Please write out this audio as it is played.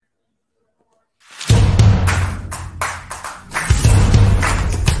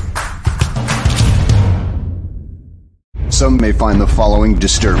Some may find the following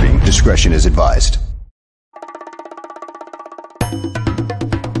disturbing. Discretion is advised.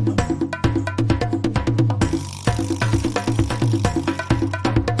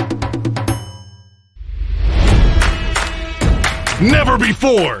 Never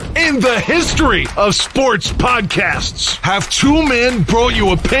before in the history of sports podcasts have two men brought you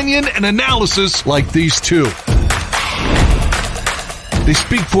opinion and analysis like these two. They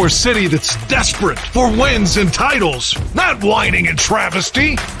speak for a city that's desperate for wins and titles, not whining and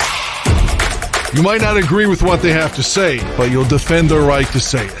travesty. You might not agree with what they have to say, but you'll defend their right to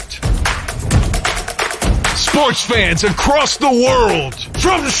say it. Sports fans across the world,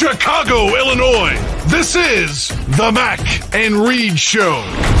 from Chicago, Illinois, this is the Mac and Reed Show.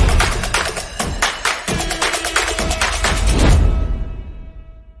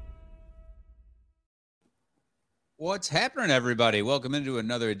 What's happening, everybody? Welcome into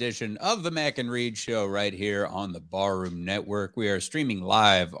another edition of the Mac and Reed Show right here on the Barroom Network. We are streaming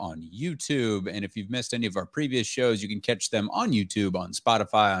live on YouTube, and if you've missed any of our previous shows, you can catch them on YouTube, on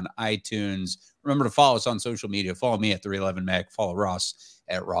Spotify, on iTunes. Remember to follow us on social media. Follow me at 311Mac. Follow Ross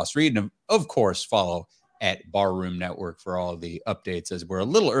at Ross Reed. And, of course, follow at Barroom Network for all of the updates, as we're a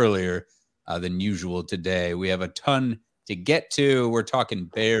little earlier than usual today. We have a ton to get to. We're talking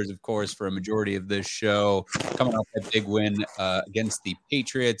Bears, of course, for a majority of this show, coming off that big win against the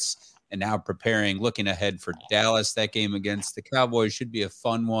Patriots, and now preparing, looking ahead for Dallas. That game against the Cowboys should be a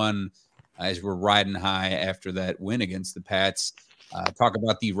fun one as we're riding high after that win against the Pats. Talk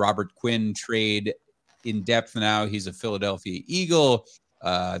about the Robert Quinn trade in depth now. He's a Philadelphia Eagle.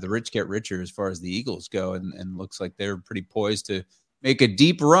 The rich get richer as far as the Eagles go, and looks like they're pretty poised to make a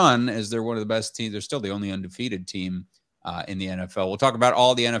deep run as they're one of the best teams. They're still the only undefeated team in the NFL. We'll talk about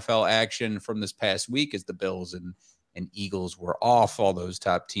all the NFL action from this past week as the Bills and Eagles were off, all those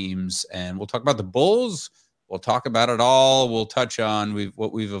top teams. And we'll talk about the Bulls. We'll talk about it all. We'll touch on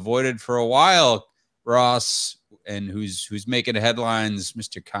what we've avoided for a while, Ross, and who's making headlines,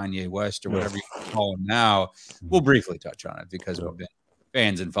 Mr. Kanye West or whatever you call him now. We'll briefly touch on it because we've been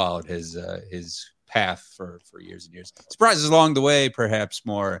fans and followed his path for years and years. Surprises along the way, perhaps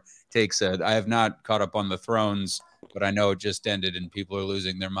more takes. I have not caught up on the Thrones, but I know it just ended and people are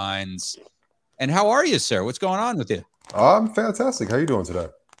losing their minds. And how are you, sir? What's going on with you? I'm fantastic. How are you doing today?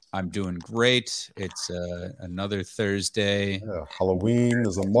 I'm doing great. It's another Thursday. Yeah, Halloween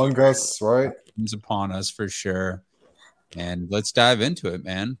is among us, right? It's upon us for sure. And let's dive into it,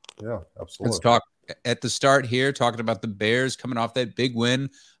 man. Yeah, absolutely. Let's talk at the start here, talking about the Bears coming off that big win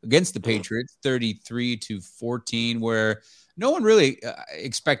against the Patriots, 33-14, where no one really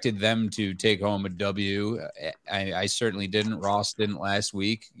expected them to take home a W. I certainly didn't. Ross didn't last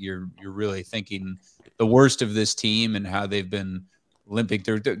week. You're really thinking the worst of this team and how they've been limping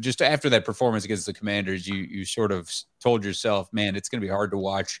through. Just after that performance against the Commanders, you sort of told yourself, man, it's going to be hard to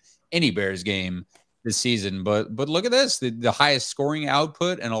watch any Bears game this season. But look at this, the highest scoring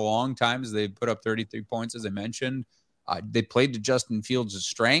output in a long time as they put up 33 points, as I mentioned. They played to Justin Fields'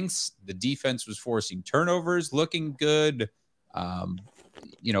 strengths. The defense was forcing turnovers, looking good.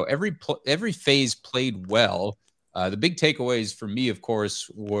 Every phase played well. The big takeaways for me, of course,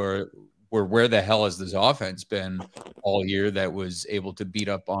 were where the hell has this offense been all year that was able to beat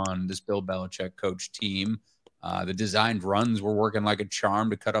up on this Bill Belichick coach team. The designed runs were working like a charm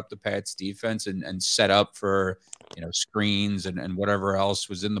to cut up the Pats defense and set up for, screens and whatever else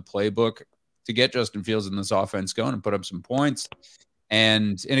was in the playbook to get Justin Fields in this offense going and put up some points.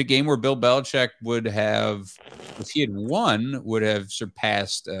 And in a game where Bill Belichick would have, if he had won, would have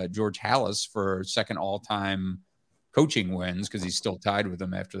surpassed George Halas for second all-time coaching wins because he's still tied with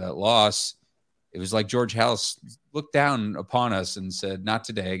him after that loss. It was like George Halas looked down upon us and said, not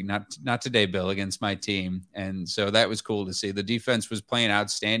today, not today, Bill, against my team. And so that was cool to see. The defense was playing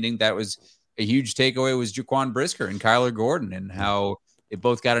outstanding. That was a huge takeaway was Jaquan Brisker and Kyler Gordon and how they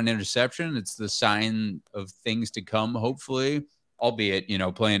both got an interception. It's the sign of things to come, hopefully, albeit,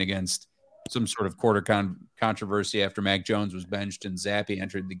 playing against some sort of quarter controversy after Mac Jones was benched and Zappe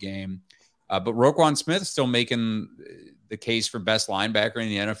entered the game. But Roquan Smith still making the case for best linebacker in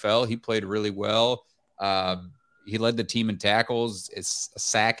the NFL. He played really well. He led the team in tackles. It's a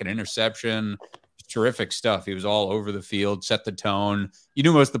sack, an interception, terrific stuff. He was all over the field, set the tone. You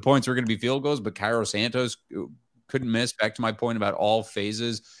knew most of the points were going to be field goals, but Cairo Santos couldn't miss. Back to my point about all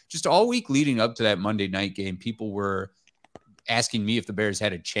phases. Just all week leading up to that Monday night game, people were asking me if the Bears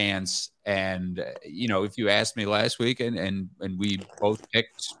had a chance. And, if you asked me last week and we both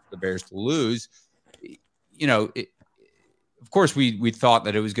picked the Bears to lose, of course we thought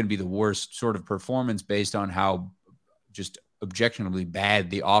that it was going to be the worst sort of performance based on how just objectionably bad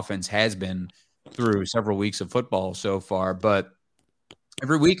the offense has been through several weeks of football so far. But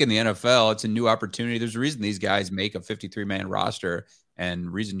every week in the NFL, it's a new opportunity. There's a reason these guys make a 53-man roster,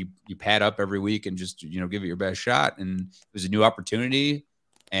 and reason you pad up every week and just give it your best shot. And it was a new opportunity,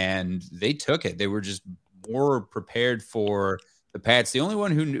 and they took it. They were just more prepared for the Pats. The only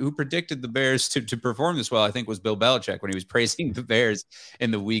one who predicted the Bears to perform this well, I think, was Bill Belichick when he was praising the Bears in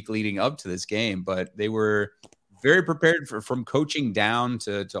the week leading up to this game. But they were very prepared from coaching down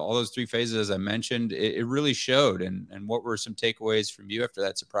to all those three phases, as I mentioned. It really showed. And what were some takeaways from you after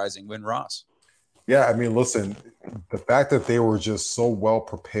that surprising win, Ross? Yeah, I mean, listen, the fact that they were just so well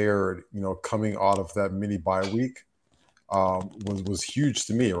prepared, coming out of that mini bye week was huge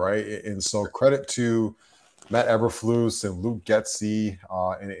to me, right? And so credit to Matt Eberflus and Luke Getsy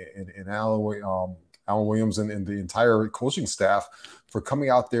and Alan Williams and the entire coaching staff for coming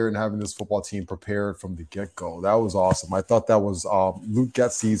out there and having this football team prepared from the get-go. That was awesome. I thought that was Luke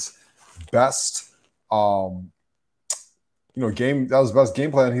Getsy's best game. That was the best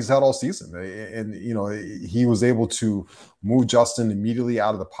game plan he's had all season. And, he was able to move Justin immediately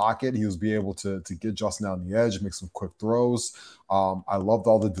out of the pocket. He was able to get Justin down the edge, make some quick throws. I loved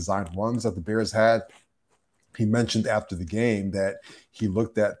all the designed runs that the Bears had. He mentioned after the game that he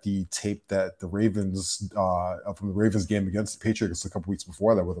looked at the tape that the Ravens from the Ravens game against the Patriots a couple weeks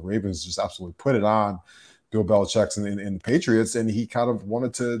before that, where the Ravens just absolutely put it on Bill Belichick's and the Patriots, and he kind of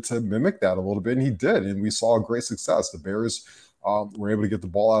wanted to mimic that a little bit, and he did, and we saw great success. The Bears were able to get the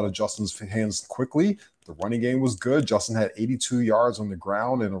ball out of Justin's hands quickly. The running game was good. Justin had 82 yards on the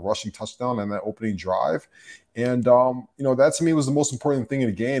ground and a rushing touchdown on that opening drive. And, that to me was the most important thing in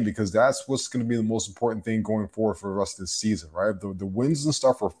the game, because that's what's going to be the most important thing going forward for the rest of this season, right? The wins and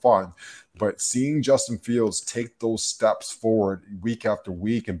stuff are fun, but seeing Justin Fields take those steps forward week after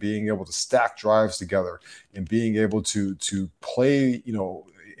week and being able to stack drives together and being able to play,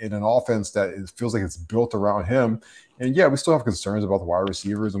 in an offense that feels like it's built around him. And yeah, we still have concerns about the wide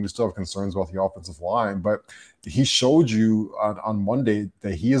receivers and we still have concerns about the offensive line, but he showed you on Monday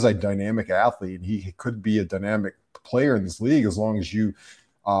that he is a dynamic athlete and he could be a dynamic player in this league as long as you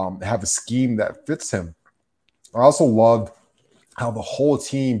have a scheme that fits him. I also loved how the whole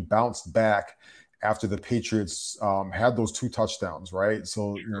team bounced back after the Patriots had those 2 touchdowns, right?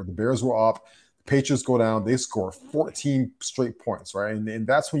 So, the Bears were up, the Patriots go down, they score 14 straight points, right? And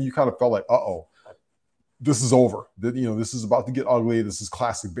that's when you kind of felt like, this is over. This is about to get ugly. This is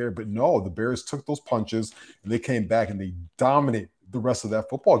classic Bear. But no, the Bears took those punches and they came back and they dominated the rest of that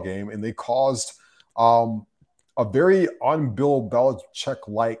football game. And they caused a very un-Bill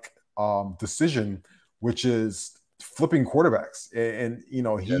Belichick-like decision, which is flipping quarterbacks.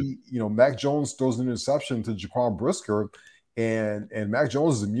 And Mac Jones throws an interception to Jaquan Brisker, and Mac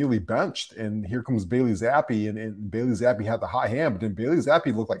Jones is immediately benched, and here comes Bailey Zappi, and Bailey Zappi had the hot hand, but then Bailey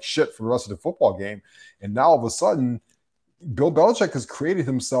Zappi looked like shit for the rest of the football game. And now all of a sudden, Bill Belichick has created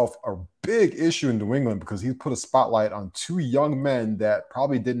himself a big issue in New England because he put a spotlight on 2 young men that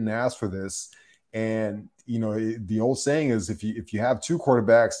probably didn't ask for this. And the old saying is if you have 2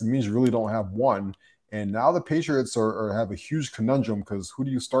 quarterbacks, it means you really don't have one. And now the Patriots have a huge conundrum, because who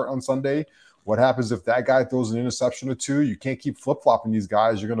do you start on Sunday? What happens if that guy throws an interception or 2? You can't keep flip-flopping these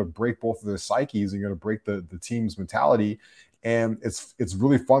guys. You're going to break both of their psyches, and you're going to break the team's mentality. And it's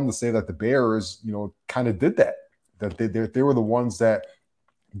really fun to say that the Bears, kind of did that. That they were the ones that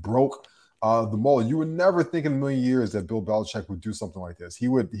broke the mold. You would never think in a million years that Bill Belichick would do something like this. He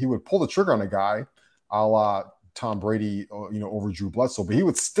would pull the trigger on a guy, a la Tom Brady, over Drew Bledsoe, but he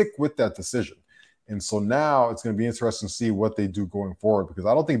would stick with that decision. And so now it's going to be interesting to see what they do going forward, because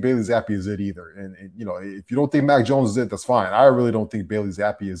I don't think Bailey Zappi is it either. And if you don't think Mac Jones is it, that's fine. I really don't think Bailey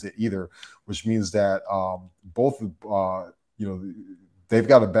Zappi is it either, which means that both, they've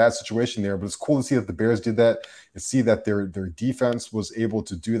got a bad situation there. But it's cool to see that the Bears did that and see that their defense was able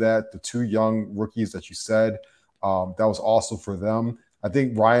to do that. The 2 young rookies that you said, that was also for them. I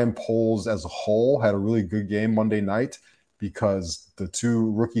think Ryan Poles as a whole had a really good game Monday night, because the 2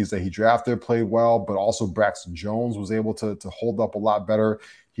 rookies that he drafted played well, but also Braxton Jones was able to hold up a lot better.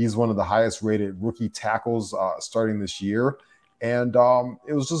 He's one of the highest rated rookie tackles starting this year. And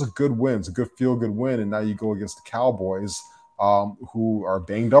it was just a good win. It's a good feel-good win. And now you go against the Cowboys, who are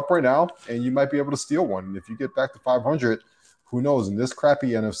banged up right now, and you might be able to steal one. And if you get back to 500, who knows? In this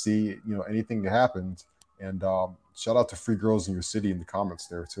crappy NFC, anything can happen. And shout out to Free Girls in Your City in the comments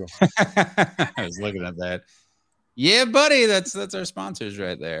there too. I was looking at that. Yeah, buddy, that's our sponsors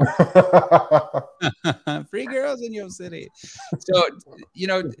right there. Free Girls in Your City. So,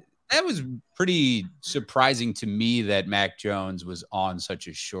 that was pretty surprising to me that Mac Jones was on such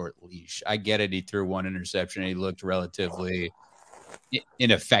a short leash. I get it. He threw 1 interception and he looked relatively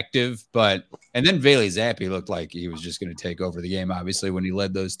ineffective. And then Bailey Zappi looked like he was just going to take over the game, obviously, when he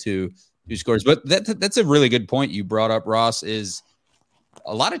led those two scores. But that's a really good point you brought up, Ross, is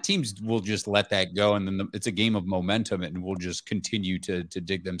a lot of teams will just let that go, and then it's a game of momentum and will just continue to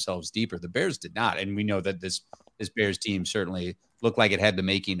dig themselves deeper. The Bears did not, and we know that this Bears team certainly looked like it had the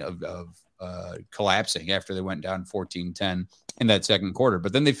making of collapsing after they went down 14-10 in that second quarter.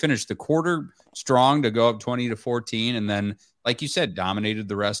 But then they finished the quarter strong to go up 20-14, and then, like you said, dominated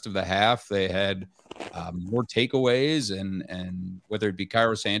the rest of the half. They had more takeaways, and whether it be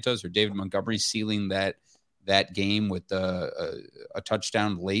Cairo Santos or David Montgomery sealing that game with a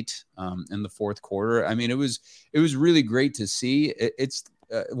touchdown late in the fourth quarter. I mean, it was really great to see. It's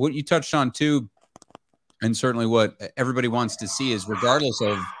what you touched on too, and certainly what everybody wants to see is, regardless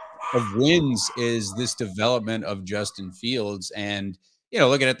of wins, is this development of Justin Fields. And,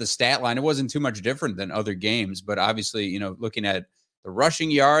 looking at the stat line, it wasn't too much different than other games, but obviously, looking at the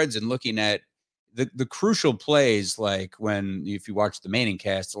rushing yards and looking at the crucial plays, like if you watch the Manning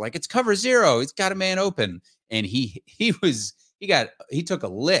cast, like, it's cover zero, it's got a man open, and he took a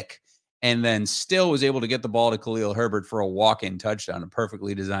lick and then still was able to get the ball to Khalil Herbert for a walk-in touchdown, a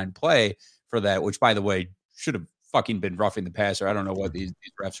perfectly designed play for that, which, by the way, should have fucking been roughing the passer. I don't know what these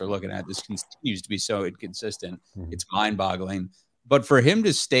refs are looking at. This continues to be so inconsistent. It's mind-boggling. But for him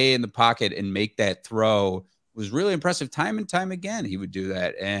to stay in the pocket and make that throw was really impressive. Time and time again, he would do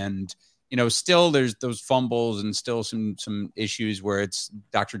that. And still there's those fumbles and still some issues where it's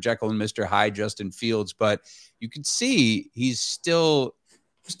Dr. Jekyll and Mr. Hyde, Justin Fields. But you can see he's still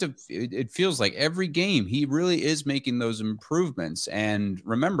it feels like every game he really is making those improvements. And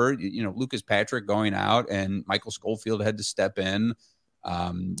remember, Lucas Patrick going out and Michael Schofield had to step in.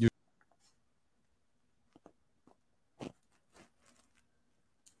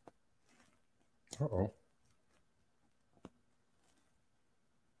 Uh-oh.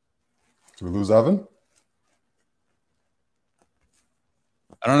 Did we lose Evan?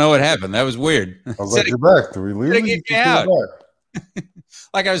 I don't know what happened. That was weird. I was like, you're back. Did we leave?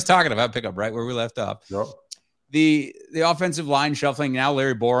 Like I was talking about, pick up right where we left off. Yep. The offensive line shuffling, now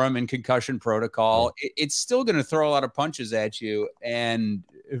Larry Borum in concussion protocol. It's still going to throw a lot of punches at you. And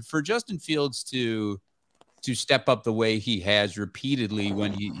for Justin Fields to step up the way he has repeatedly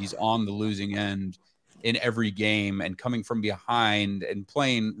when he's on the losing end in every game and coming from behind and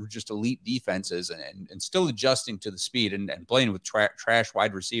playing just elite defenses and still adjusting to the speed and playing with trash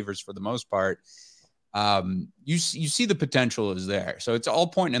wide receivers for the most part, you see the potential is there. So it's all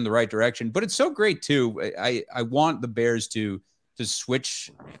pointing in the right direction. But it's so great too. I want the Bears to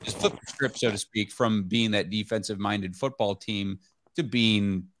switch, just flip the script, so to speak, from being that defensive minded football team to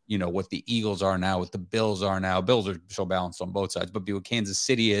being, what the Eagles are now, what the Bills are now. Bills are so balanced on both sides, but be what Kansas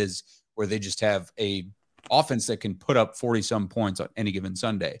City is, where they just have a offense that can put up 40-some points on any given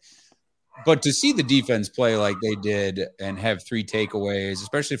Sunday. But to see the defense play like they did and have 3 takeaways,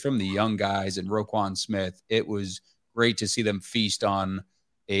 especially from the young guys and Roquan Smith, it was great to see them feast on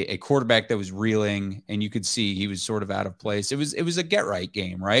a quarterback that was reeling, and you could see he was sort of out of place. It was a get-right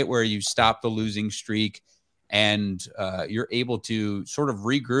game, right, where you stop the losing streak and you're able to sort of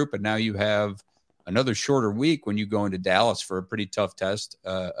regroup, and now you have another shorter week when you go into Dallas for a pretty tough test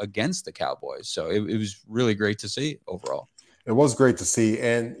against the Cowboys. So it was really great to see overall. It was great to see.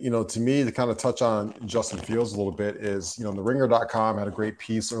 And, to me, to kind of touch on Justin Fields a little bit is, the ringer.com had a great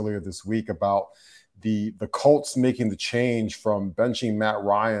piece earlier this week about the Colts making the change from benching Matt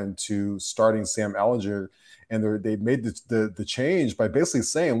Ryan to starting Sam Ehlinger. And they made the change by basically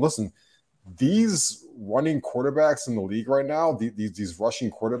saying, listen, these running quarterbacks in the league right now, these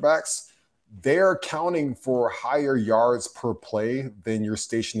rushing quarterbacks, they're counting for higher yards per play than your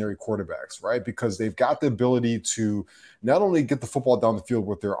stationary quarterbacks, right? Because they've got the ability to not only get the football down the field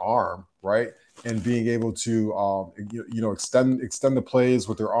with their arm, right, and being able to extend the plays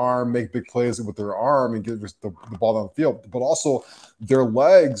with their arm, make big plays with their arm, and get the ball down the field, but also their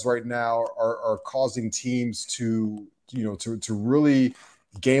legs right now are causing teams to really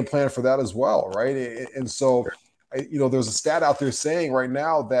game plan for that as well, right? And so, there's a stat out there saying right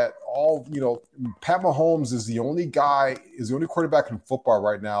now that Pat Mahomes is the only quarterback in football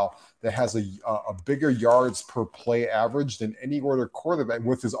right now that has a bigger yards per play average than any other quarterback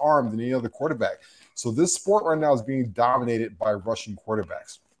with his arm than any other quarterback. So this sport right now is being dominated by rushing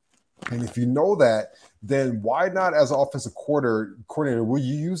quarterbacks. And if you know that, then why not, as an offensive coordinator, will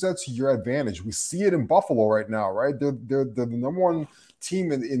you use that to your advantage? We see it in Buffalo right now, right? They're the number one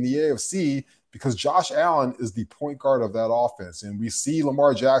team in the AFC because Josh Allen is the point guard of that offense. And we see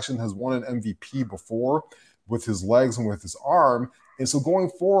Lamar Jackson has won an MVP before with his legs and with his arm. And so going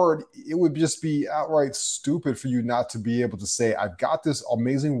forward, it would just be outright stupid for you not to be able to say, I've got this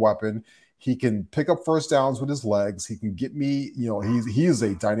amazing weapon. He can pick up first downs with his legs. He can get me, he is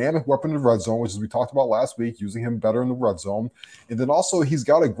a dynamic weapon in the red zone, which is we talked about last week, using him better in the red zone. And then also he's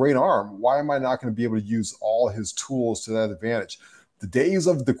got a great arm. Why am I not going to be able to use all his tools to that advantage? The days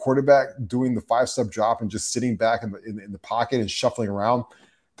of the quarterback doing the 5-step drop and just sitting back in the pocket and shuffling around,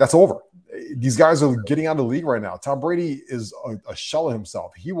 that's over. These guys are getting out of the league right now. Tom Brady is a shell of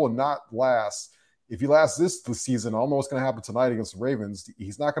himself. He will not last. If he lasts this season, I don't know what's going to happen tonight against the Ravens.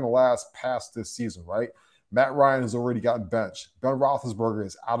 He's not going to last past this season, right? Matt Ryan has already gotten benched. Ben Roethlisberger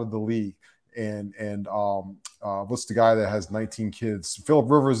is out of the league. And what's the guy that has 19 kids? Phillip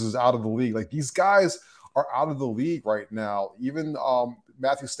Rivers is out of the league. Like, these guys are out of the league right now. Even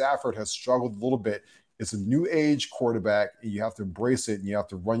Matthew Stafford has struggled a little bit. It's a new age quarterback, and you have to embrace it, and you have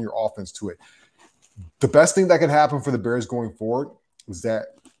to run your offense to it. The best thing that can happen for the Bears going forward is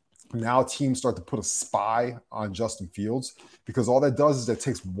that now teams start to put a spy on Justin Fields, because all that does is that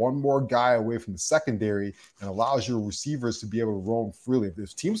takes one more guy away from the secondary and allows your receivers to be able to roam freely.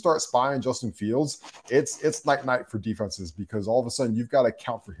 If teams start spying Justin Fields, it's night for defenses, because all of a sudden you've got to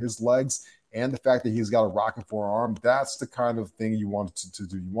account for his legs and the fact that he's got a rocket forearm. That's the kind of thing you want to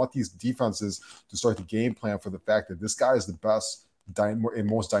do. You want these defenses to start the game plan for the fact that this guy is the best and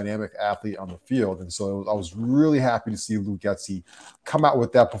most dynamic athlete on the field. And so I was really happy to see Luke Getsy come out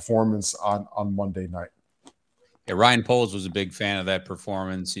with that performance on Monday night. Yeah, Ryan Poles was a big fan of that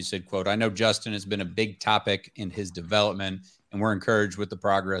performance. He said, quote, "I know Justin has been a big topic in his development, and we're encouraged with the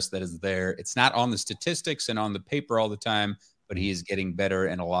progress that is there. It's not on the statistics and on the paper all the time, but he is getting better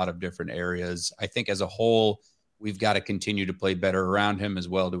in a lot of different areas. I think as a whole, we've got to continue to play better around him as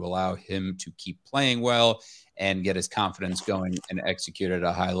well to allow him to keep playing well and get his confidence going and execute at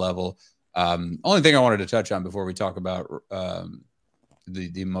a high level." Only thing I wanted to touch on before we talk about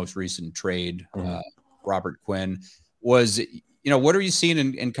the most recent trade, Robert Quinn, was, what are you seeing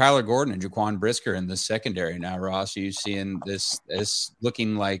in Kyler Gordon and Jaquan Brisker in the secondary now, Ross? Are you seeing this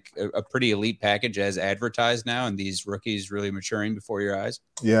looking like a pretty elite package as advertised now, and these rookies really maturing before your eyes?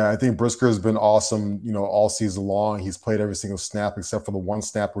 Yeah, I think Brisker has been awesome, all season long. He's played every single snap except for the one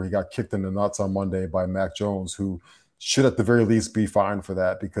snap where he got kicked in the nuts on Monday by Mac Jones, who should at the very least be fined for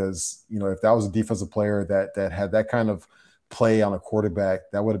that, because, if that was a defensive player that had that kind of play on a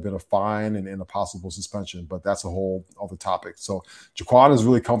quarterback, that would have been a fine and a possible suspension, but that's a whole other topic. So Jaquan is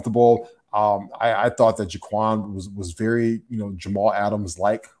really comfortable. I thought that Jaquan was very, Jamal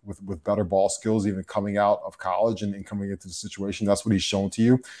Adams-like with better ball skills, even coming out of college and coming into the situation. That's what he's shown to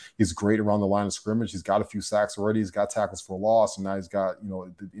you. He's great around the line of scrimmage. He's got a few sacks already. He's got tackles for loss, and now he's got,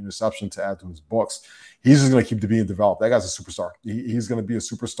 the interception to add to his books. He's just going to keep being developed. That guy's a superstar. He's going to be a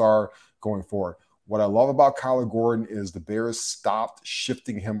superstar going forward. What I love about Kyler Gordon is the Bears stopped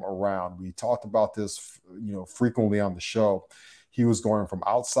shifting him around. We talked about this, frequently on the show. He was going from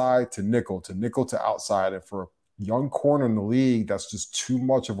outside to nickel to outside. And for a young corner in the league, that's just too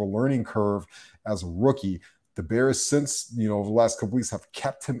much of a learning curve as a rookie. The Bears, since, over the last couple weeks, have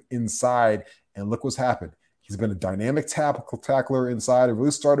kept him inside. And look what's happened. He's been a dynamic tackler inside. It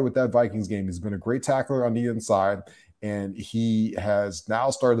really started with that Vikings game. He's been a great tackler on the inside. And he has now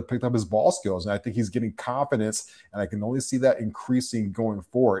started to pick up his ball skills. And I think he's getting confidence. And I can only see that increasing going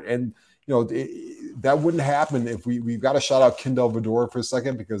forward. And, that wouldn't happen if we've got to shout out Kendall Vador for a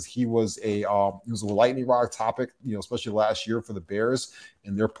second, because he was a lightning rod topic, especially last year for the Bears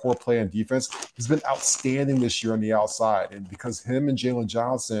and their poor play on defense. He's been outstanding this year on the outside. And because him and Jalen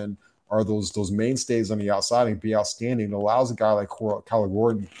Johnson are those mainstays on the outside and be outstanding, it allows a guy like Kyler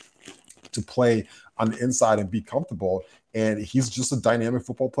Gordon to play on the inside and be comfortable. And he's just a dynamic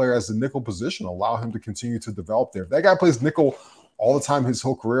football player as a nickel position. Allow him to continue to develop there. If that guy plays nickel all the time his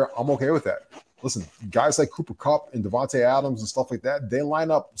whole career, I'm okay with that. Listen, guys like Cooper Kupp and Devontae Adams and stuff like that, they line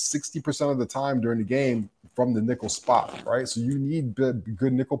up 60% of the time during the game from the nickel spot, right? So you need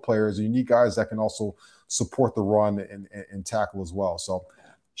good nickel players, and you need guys that can also support the run and tackle as well. So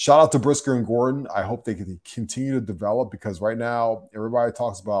shout out to Brisker and Gordon. I hope they can continue to develop, because right now everybody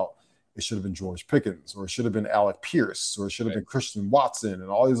talks about it should have been George Pickens, or it should have been Alec Pierce, or it should have been Christian Watson and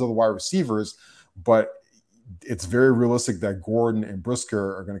all these other wide receivers. But it's very realistic that Gordon and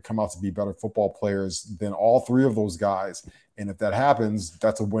Brisker are going to come out to be better football players than all three of those guys. And if that happens,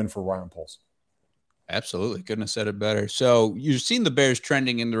 that's a win for Ryan Poles. Absolutely. Couldn't have said it better. So you've seen the Bears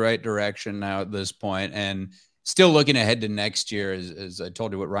trending in the right direction now at this point, and still looking ahead to next year. As I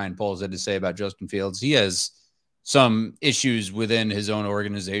told you what Ryan Poles had to say about Justin Fields, he has some issues within his own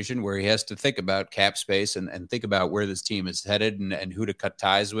organization where he has to think about cap space and think about where this team is headed and who to cut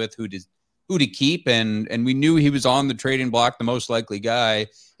ties with, who who to keep, and we knew he was on the trading block, the most likely guy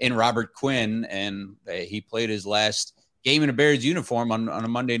in Robert Quinn, and he played his last game in a Bears uniform on a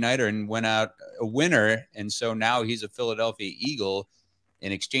Monday nighter and went out a winner, and so now he's a Philadelphia Eagle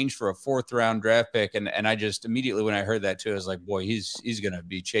in exchange for a 4th-round draft pick. And I just immediately, when I heard that too, I was like, boy, he's going to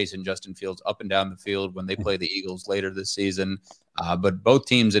be chasing Justin Fields up and down the field when they play the Eagles later this season. But both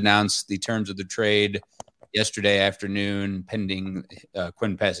teams announced the terms of the trade yesterday afternoon, pending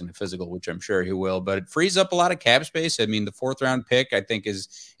Quinn passing the physical, which I'm sure he will. But it frees up a lot of cap space. I mean, the 4th-round pick, I think,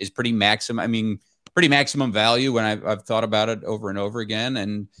 is pretty maximum. Pretty maximum value when I've thought about it over and over again.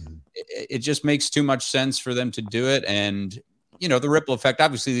 And it just makes too much sense for them to do it. And the ripple effect,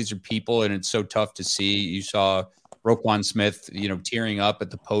 obviously these are people and it's so tough to see. You saw Roquan Smith, tearing up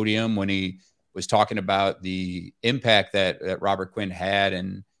at the podium when he was talking about the impact that Robert Quinn had.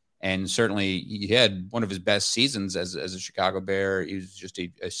 And certainly he had one of his best seasons as a Chicago Bear. He was just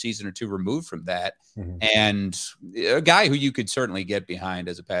a season or two removed from that. And a guy who you could certainly get behind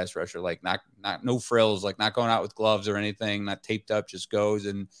as a pass rusher, like not no frills, like not going out with gloves or anything, not taped up, just goes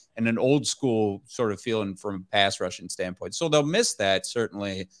and an old school sort of feeling from a pass rushing standpoint. So they'll miss that,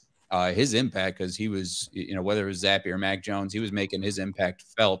 certainly his impact, because he was, whether it was Zappe or Mac Jones, he was making his impact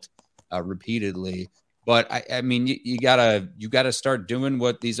felt repeatedly. But I mean, you gotta start doing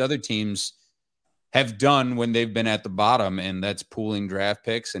what these other teams have done when they've been at the bottom, and that's pooling draft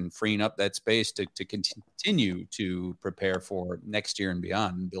picks and freeing up that space to continue to prepare for next year and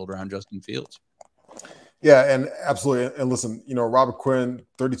beyond and build around Justin Fields. Yeah, and absolutely. And listen, Robert Quinn,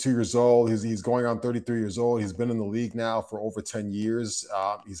 32 years old. He's going on 33 years old. He's been in the league now for over 10 years.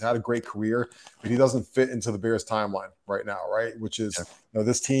 He's had a great career, but he doesn't fit into the Bears timeline right now, right? Which is,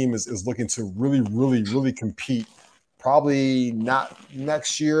 this team is looking to really, really, really compete. Probably not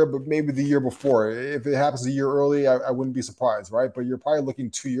next year, but maybe the year before. If it happens a year early, I wouldn't be surprised, right? But you're probably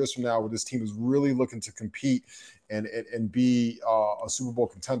looking 2 years from now where this team is really looking to compete and be a Super Bowl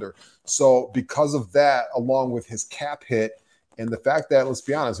contender. So because of that, along with his cap hit and the fact that, let's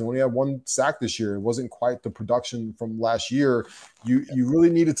be honest, he only had 1 sack this year, it wasn't quite the production from last year. You really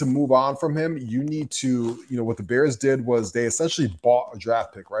needed to move on from him. You need to, what the Bears did was they essentially bought a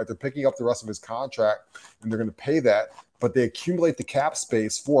draft pick, right? They're picking up the rest of his contract and they're going to pay that, but they accumulate the cap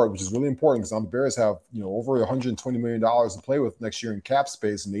space for it, which is really important because the Bears have, over $120 million to play with next year in cap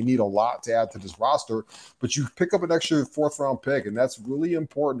space, and they need a lot to add to this roster. But you pick up an extra 4th-round pick, and that's really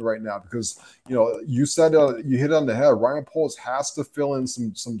important right now because, you said you hit it on the head. Ryan Poles has to fill in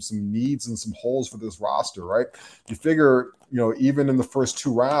some needs and some holes for this roster, right? You figure, even in the first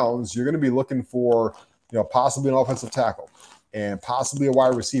 2 rounds, you're going to be looking for, possibly an offensive tackle and possibly a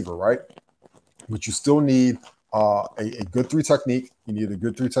wide receiver, right? But you still need a good 3 technique. You need a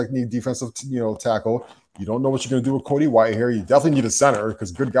good 3 technique defensive, tackle. You don't know what you're going to do with Cody White here. You definitely need a center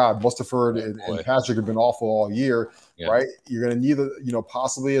because, good God, Mustipher and Patrick have been awful all year, right? You're going to need,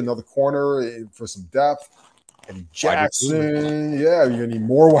 possibly another corner for some depth. And Jackson, you're going to need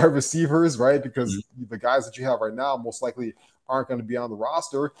more wide receivers, right? Because the guys that you have right now most likely aren't going to be on the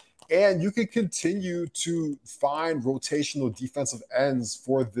roster. And you can continue to find rotational defensive ends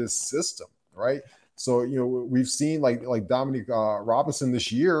for this system, right? So, we've seen like Dominic Robinson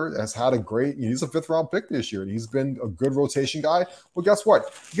this year has had a great, he's a 5th-round pick this year, and he's been a good rotation guy. Well, guess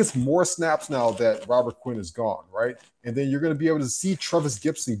what? He gets more snaps now that Robert Quinn is gone, right? And then you're going to be able to see Travis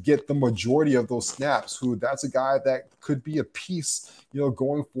Gibson get the majority of those snaps, that's a guy that could be a piece,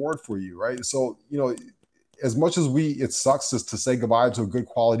 going forward for you, right? So, as much as it sucks to say goodbye to a good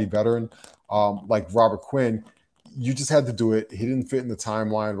quality veteran like Robert Quinn, you just had to do it. He didn't fit in the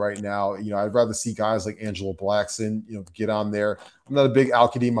timeline right now. I'd rather see guys like Angelo Blackson, get on there. I'm not a big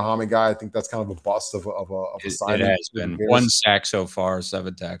Al-Qadim Muhammad guy. I think that's kind of a bust of a signing. It has been 1 sack so far,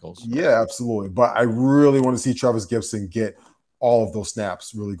 7 tackles. Yeah, absolutely. But I really want to see Travis Gibson get all of those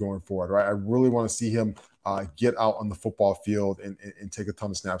snaps really going forward, right? I really want to see him get out on the football field and take a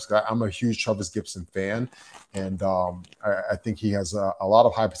ton of snaps. I'm a huge Travis Gibson fan, and I think he has a lot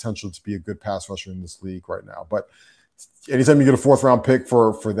of high potential to be a good pass rusher in this league right now. But anytime you get a 4th-round pick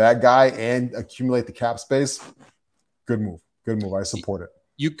for that guy and accumulate the cap space, good move. Good move. I support it.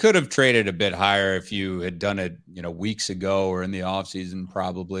 You could have traded a bit higher if you had done it, weeks ago or in the offseason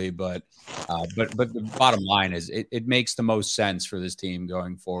probably. But the bottom line is it makes the most sense for this team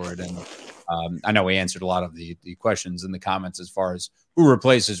going forward. And I know we answered a lot of the questions in the comments as far as who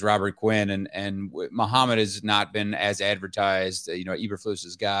replaces Robert Quinn, and Muhammad has not been as advertised,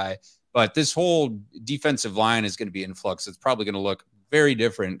 Eberflus's guy. But this whole defensive line is going to be in flux. It's probably going to look very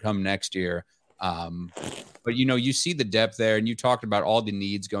different come next year. But, you see the depth there, and you talked about all the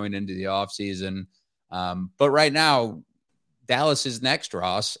needs going into the offseason. But right now, Dallas is next,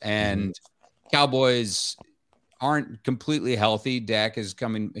 Ross. And Cowboys aren't completely healthy. Dak is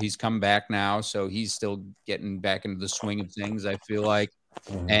coming. He's come back now, so he's still getting back into the swing of things, I feel like.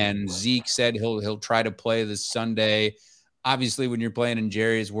 And Zeke said he'll try to play this Sunday. Obviously, when you're playing in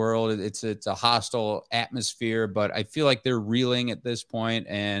Jerry's world, it's a hostile atmosphere, but I feel like they're reeling at this point.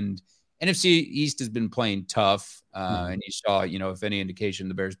 And NFC East has been playing tough. And you saw, if any indication,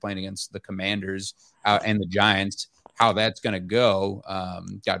 the Bears playing against the Commanders and the Giants, how that's going to go.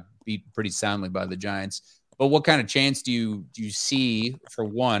 Got beat pretty soundly by the Giants. But what kind of chance do you see for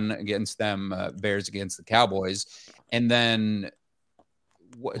one against them, Bears against the Cowboys? And then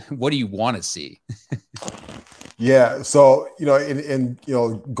what do you want to see? Yeah, so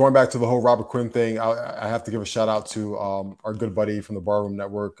going back to the whole Robert Quinn thing, I have to give a shout out to our good buddy from the Barroom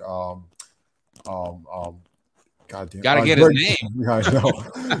Network. Goddamn, gotta get Greg, his name. I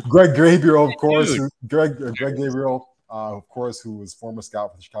know. Greg Gabriel, of course. Greg Gabriel, of course, who was former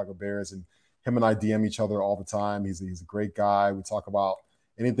scout for the Chicago Bears, and him and I DM each other all the time. He's a great guy. We talk about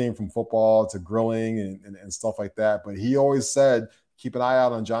anything from football to grilling and stuff like that. But he always said, keep an eye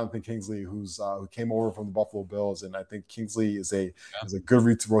out on Jonathan Kingsley, who came over from the Buffalo Bills, and I think Kingsley is a good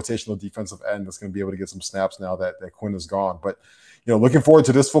rotational defensive end that's going to be able to get some snaps now that Quinn is gone. But looking forward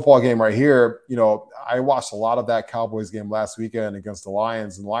to this football game right here. I watched a lot of that Cowboys game last weekend against the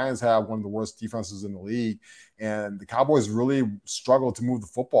Lions, and the Lions have one of the worst defenses in the league, and the Cowboys really struggled to move the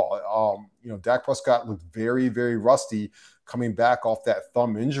football. Dak Prescott looked very, very rusty coming back off that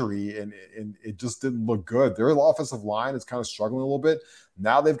thumb injury, and it just didn't look good. Their offensive line is kind of struggling a little bit.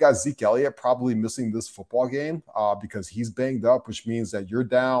 Now they've got Zeke Elliott probably missing this football game because he's banged up, which means that you're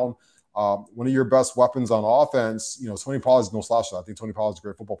down one of your best weapons on offense. Tony Pollard is no slouch. I think Tony Pollard is a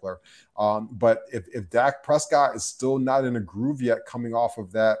great football player. But if Dak Prescott is still not in a groove yet coming off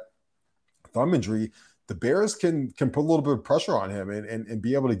of that thumb injury, the Bears can put a little bit of pressure on him and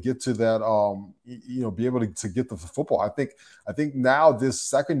be able to get to that, be able to get the football. I think now this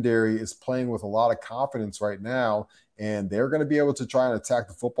secondary is playing with a lot of confidence right now, and they're going to be able to try and attack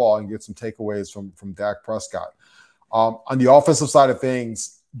the football and get some takeaways from Dak Prescott. On the offensive side of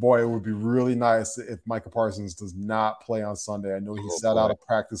things, boy, it would be really nice if Micah Parsons does not play on Sunday. I know he sat out of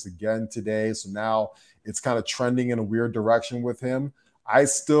practice again today, so now it's kind of trending in a weird direction with him. I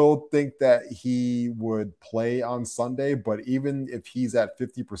still think that he would play on Sunday, but even if he's at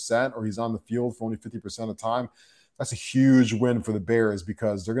 50% or he's on the field for only 50% of the time, that's a huge win for the Bears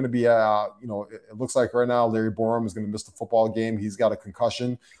because they're going to be, it looks like right now Larry Borum is going to miss the football game. He's got a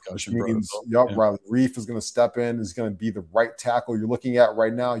concussion, which means Riley Reiff is going to step in. Is going to be the right tackle. You're looking at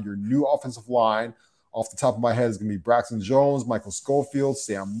right now your new offensive line. Off the top of my head is going to be Braxton Jones, Michael Schofield,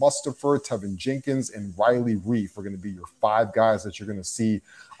 Sam Mustipher, Tevin Jenkins, and Riley Reiff are going to be your 5 guys that you're going to see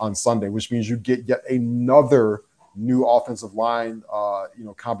on Sunday, which means you get yet another new offensive line,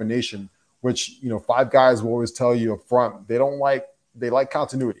 combination, which, 5 guys will always tell you up front, they like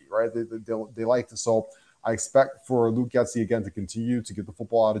continuity, right? They like to. So I expect for Luke Getsy again to continue to get the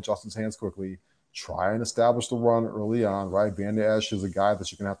football out of Justin's hands quickly, try and establish the run early on, right? Van Der Esch is a guy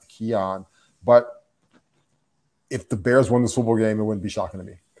that you're going to have to key on, but if the Bears won this football game, it wouldn't be shocking to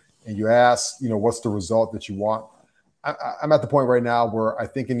me. And you ask, what's the result that you want? I'm at the point right now where I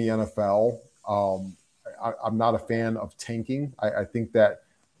think in the NFL, I'm not a fan of tanking. I think that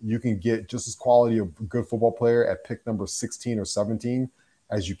you can get just as quality of a good football player at pick number 16 or 17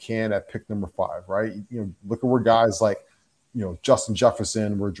 as you can at pick number 5, right? Look at where guys like, Justin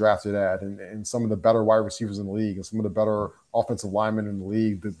Jefferson were drafted at, and some of the better wide receivers in the league, and some of the better offensive linemen in the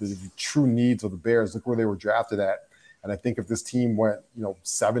league, the true needs of the Bears. Look where they were drafted at. And I think if this team went,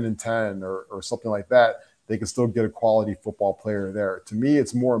 7-10 or something like that, they could still get a quality football player there. To me,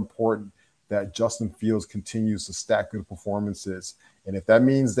 it's more important that Justin Fields continues to stack good performances. And if that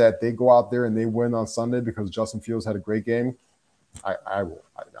means that they go out there and they win on Sunday because Justin Fields had a great game, I will.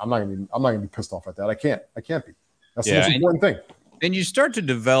 I'm not gonna be pissed off at that. I can't be. That's the most important thing. And you start to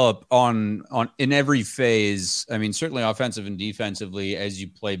develop on in every phase. I mean, certainly offensive and defensively as you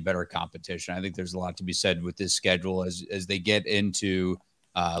play better competition. I think there's a lot to be said with this schedule as they get into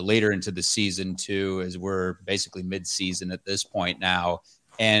later into the season too, as we're basically mid-season at this point now.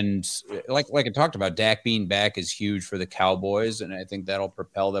 And like I talked about, Dak being back is huge for the Cowboys, and I think that'll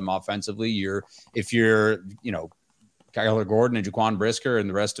propel them offensively. If you're Kyler Gordon and Jaquan Brisker and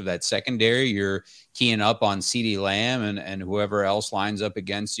the rest of that secondary, you're keying up on CeeDee Lamb and whoever else lines up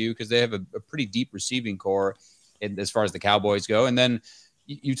against you because they have a pretty deep receiving core as far as the Cowboys go. And then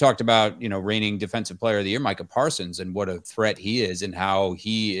you talked about, reigning defensive player of the year, Micah Parsons, and what a threat he is and how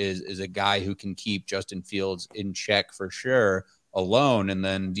he is a guy who can keep Justin Fields in check for sure alone. And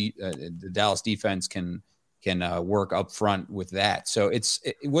then the Dallas defense can work up front with that. So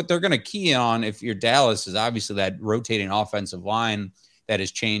what they're going to key on if you're Dallas is obviously that rotating offensive line that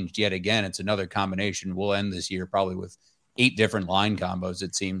has changed yet again. It's another combination. We'll end this year probably with 8 different line combos,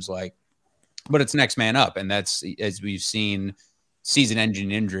 it seems like. But it's next man up, and that's, as we've seen,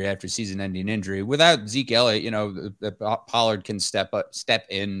 season-ending injury after season-ending injury. Without Zeke Elliott, Pollard can step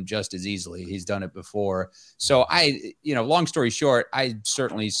in just as easily. He's done it before. So long story short, I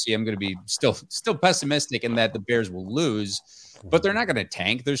certainly see I'm going to be still pessimistic in that the Bears will lose, but they're not going to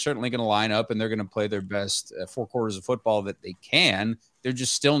tank. They're certainly going to line up and they're going to play their best 4 quarters of football that they can. They're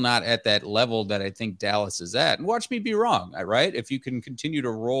just still not at that level that I think Dallas is at. And watch me be wrong, right? If you can continue to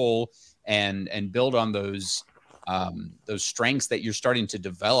roll and build on those strengths that you're starting to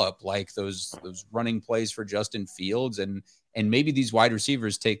develop, like those running plays for Justin Fields, and maybe these wide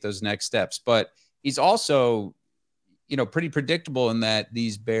receivers take those next steps. But he's also, pretty predictable in that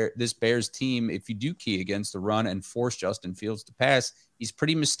this Bears team, if you do key against the run and force Justin Fields to pass, he's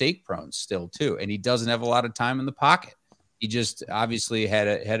pretty mistake prone still too, and he doesn't have a lot of time in the pocket. He just obviously had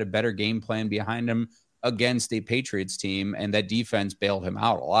a better game plan behind him against a Patriots team, and that defense bailed him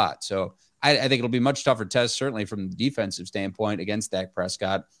out a lot. So I think it'll be a much tougher test, certainly from the defensive standpoint, against Dak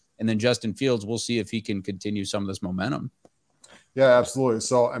Prescott. And then Justin Fields, we'll see if he can continue some of this momentum. Yeah, absolutely.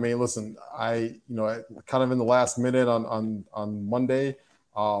 So, I mean, listen, I kind of in the last minute on Monday,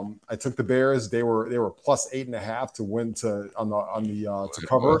 I took the Bears. They were plus 8.5 to win to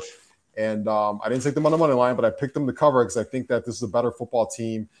cover. And I didn't take them on the money line, but I picked them to cover because I think that this is a better football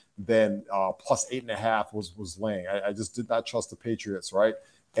team than plus 8.5 was laying. I just did not trust the Patriots, right?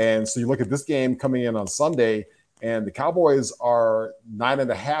 And so you look at this game coming in on Sunday, and the Cowboys are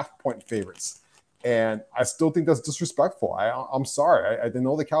 9.5-point favorites. And I still think that's disrespectful. I'm sorry. I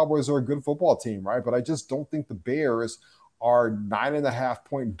know the Cowboys are a good football team, right? But I just don't think the Bears are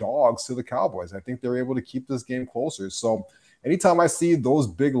 9.5-point dogs to the Cowboys. I think they're able to keep this game closer. So anytime I see those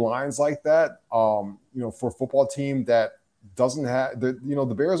big lines like that, for a football team that doesn't have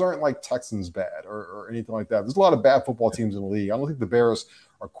the Bears aren't like Texans bad or anything like that. There's a lot of bad football teams in the league. I don't think the Bears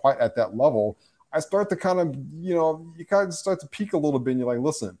are quite at that level. I start to kind of, you kind of start to peak a little bit and you're like,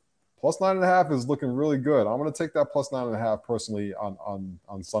 listen, plus 9.5 is looking really good. I'm going to take that plus 9.5 personally on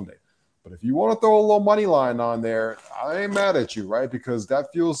Sunday. But if you want to throw a little money line on there, I ain't mad at you, right? Because that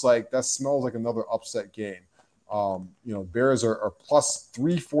smells like another upset game. Bears are plus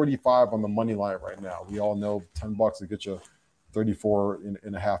 345 on the money line right now. We all know $10 to get you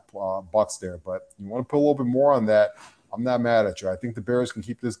 34.5 bucks there, but you want to put a little bit more on that. I'm not mad at you. I think the Bears can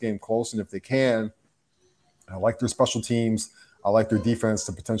keep this game close, and if they can, I like their special teams. I like their defense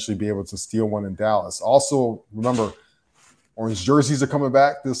to potentially be able to steal one in Dallas. Also, remember, orange jerseys are coming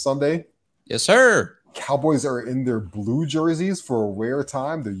back this Sunday. Yes, sir. Cowboys are in their blue jerseys for a rare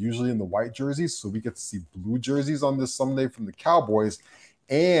time. They're usually in the white jerseys, so we get to see blue jerseys on this Sunday from the Cowboys.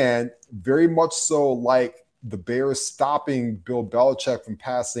 And very much so like the Bears stopping Bill Belichick from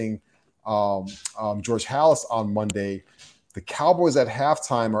passing George Halas on Monday, the Cowboys at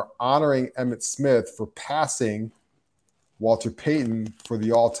halftime are honoring Emmitt Smith for passing Walter Payton for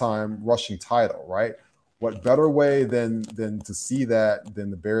the all-time rushing title, right? What better way than to see that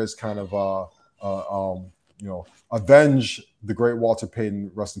than the Bears kind of avenge the great Walter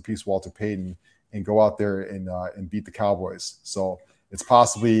Payton, rest in peace, Walter Payton, and go out there and beat the Cowboys. So it's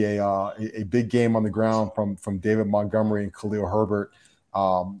possibly a big game on the ground from David Montgomery and Khalil Herbert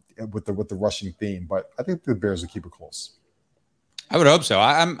with the rushing theme. But I think the Bears will keep it close. I would hope so.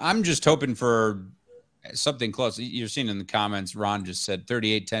 I'm just hoping for something close. You're seeing in the comments, Ron just said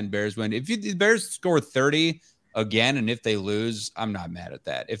 38-10 Bears win. If the Bears score 30 again, and if they lose, I'm not mad at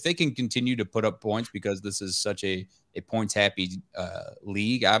that. If they can continue to put up points, because this is such a points happy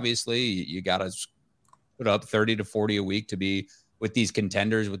league, obviously you got to put up 30 to 40 a week to be with these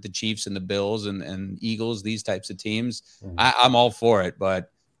contenders, with the Chiefs and the Bills and Eagles, these types of teams. Mm-hmm. I'm all for it,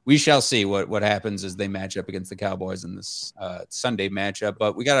 but we shall see what happens as they match up against the Cowboys in this Sunday matchup.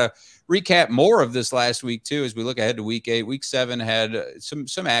 But we got to recap more of this last week, too, as we look ahead to Week 8. Week 7 had some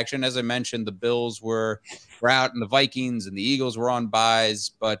action. As I mentioned, the Bills were out, and the Vikings and the Eagles were on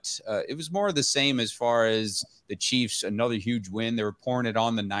byes. But it was more of the same as far as the Chiefs, another huge win. They were pouring it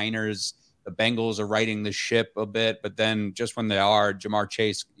on the Niners. The Bengals are righting the ship a bit. But then just when they are, Jamar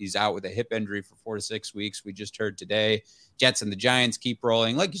Chase, he's out with a hip injury for 4 to 6 weeks. We just heard today. Jets and the Giants keep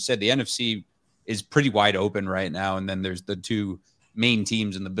rolling. Like you said, the NFC is pretty wide open right now. And then there's the two main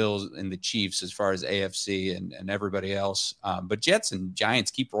teams in the Bills and the Chiefs as far as AFC and everybody else. But Jets and Giants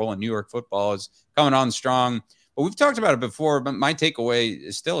keep rolling. New York football is coming on strong. But we've talked about it before, but my takeaway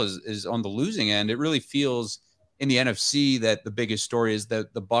is still is on the losing end. It really feels in the NFC that the biggest story is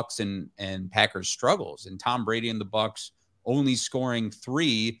that the Bucs and Packers struggles, and Tom Brady and the Bucs only scoring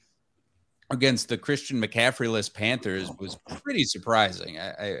 3 against the Christian McCaffrey-less Panthers was pretty surprising.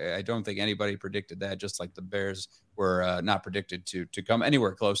 I don't think anybody predicted that, just like the Bears were not predicted to come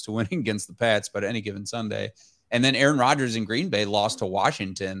anywhere close to winning against the Pats, but any given Sunday. And then Aaron Rodgers in Green Bay lost to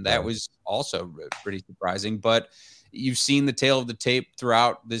Washington. That was also pretty surprising. But you've seen the tail of the tape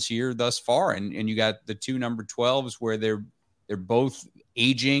throughout this year thus far, and you got the 2 number 12s where they're both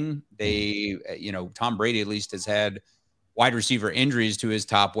aging. They, Tom Brady at least has had wide receiver injuries to his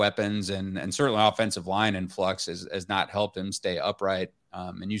top weapons, and certainly offensive line influx has not helped him stay upright.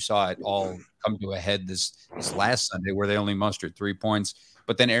 And you saw it all come to a head this last Sunday where they only mustered 3 points.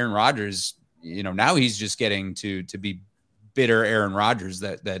 But then Aaron Rodgers, now he's just getting to be bitter Aaron Rodgers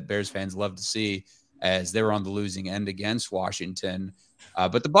that Bears fans love to see, as they were on the losing end against Washington.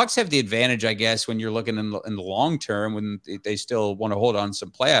 But the Bucs have the advantage, I guess, when you're looking in the long term, when they still want to hold on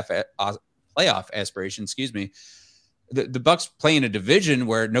some playoff aspirations. Excuse me. The Bucs play in a division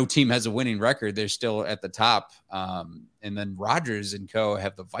where no team has a winning record. They're still at the top. And then Rodgers and co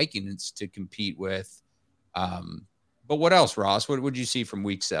have the Vikings to compete with. But what else, Ross? What would you see from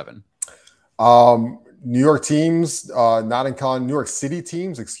week 7? New York teams, not in counting New York City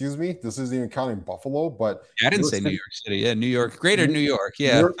teams, excuse me. This isn't even counting Buffalo, but I didn't say New York City. Yeah, New York, greater New York.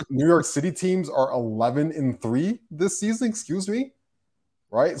 Yeah. New York City teams are 11-3 this season, excuse me.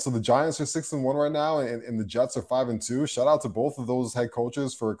 Right. So the Giants are 6-1 right now, and the Jets are 5-2. Shout out to both of those head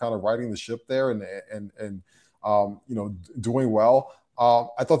coaches for kind of riding the ship there and doing well.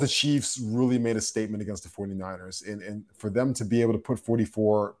 I thought the Chiefs really made a statement against the 49ers, and for them to be able to put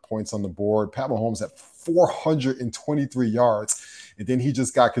 44 points on the board. Pat Mahomes had 423 yards, and then he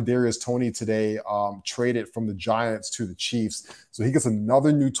just got Kadarius Toney today, traded from the Giants to the Chiefs, so he gets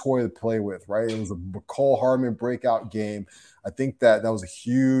another new toy to play with. Right, it was a McCall Hardman breakout game. I think that was a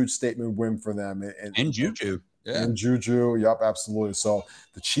huge statement win for them, and Juju. Yeah. And Juju, yep, absolutely. So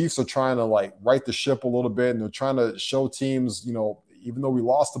the Chiefs are trying to right the ship a little bit, and they're trying to show teams, even though we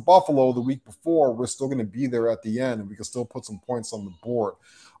lost to Buffalo the week before, we're still going to be there at the end, and we can still put some points on the board.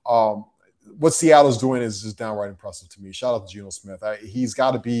 What Seattle's doing is just downright impressive to me. Shout out to Geno Smith. He's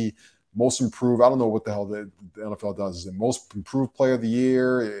got to be most improved. I don't know what the hell the NFL does. Is it most improved player of the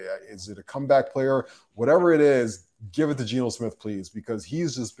year? Is it a comeback player? Whatever it is, give it to Geno Smith, please, because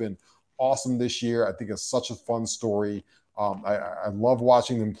he's just been awesome this year. I think it's such a fun story. I love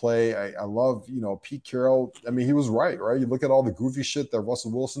watching them play. I love, Pete Carroll. I mean, he was right? You look at all the goofy shit that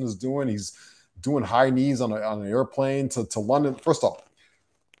Russell Wilson is doing. He's doing high knees on an airplane to London. First off,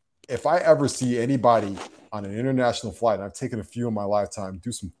 if I ever see anybody on an international flight, and I've taken a few in my lifetime,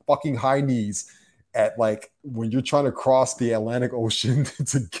 do some fucking high knees at when you're trying to cross the Atlantic Ocean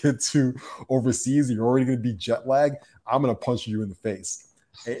to get to overseas, and you're already going to be jet lagged, I'm going to punch you in the face.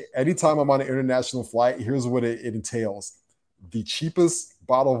 Anytime I'm on an international flight, here's what it entails. The cheapest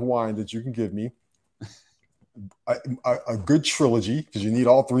bottle of wine that you can give me, a good trilogy, because you need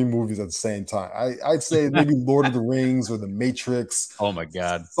all 3 movies at the same time. I'd say maybe Lord of the Rings or The Matrix. Oh my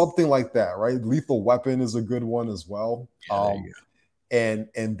God. Something like that, right? Lethal Weapon is a good one as well. And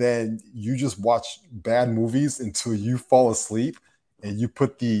then you just watch bad movies until you fall asleep, and you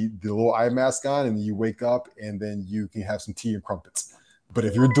put the little eye mask on, and you wake up, and then you can have some tea and crumpets. But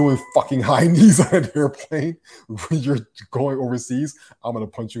if you're doing fucking high knees on an airplane when you're going overseas, I'm going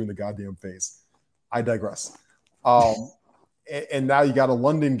to punch you in the goddamn face. I digress. And now you got a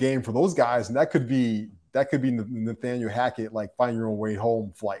London game for those guys, and that could be Nathaniel Hackett, find your own way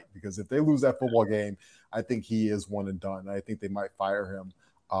home flight, because if they lose that football game, I think he is one and done. I think they might fire him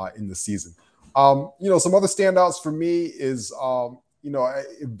in the season. Some other standouts for me is a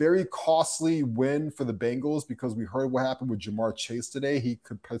very costly win for the Bengals, because we heard what happened with Jamar Chase today. He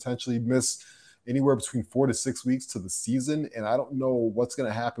could potentially miss anywhere between 4 to 6 weeks to the season. And I don't know what's going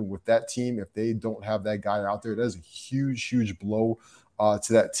to happen with that team if they don't have that guy out there. That is a huge, huge blow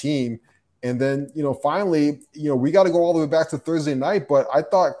to that team. And then, finally, we got to go all the way back to Thursday night, but I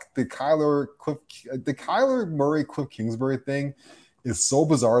thought the Kyler Murray, Cliff Kingsbury thing is so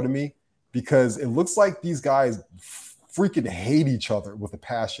bizarre to me, because it looks like these guys freaking hate each other with a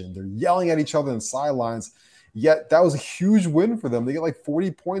passion. They're yelling at each other on the sidelines, yet that was a huge win for them. They get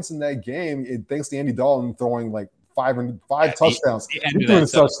 40 points in that game, thanks to Andy Dalton throwing five touchdowns. He's doing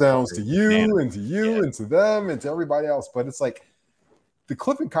touchdowns to you and to you and to them and to everybody else. But it's the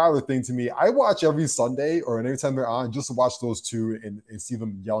Cliff and Kyler thing to me, I watch every Sunday or every time they're on just to watch those two and see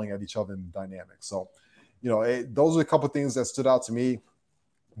them yelling at each other in the dynamic. So, those are a couple of things that stood out to me.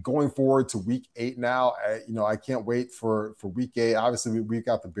 Going forward to week 8 now, I can't wait for week 8. Obviously, we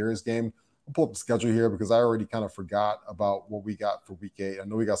got the Bears game. pull up the schedule here because I already kind of forgot about what we got for week 8. I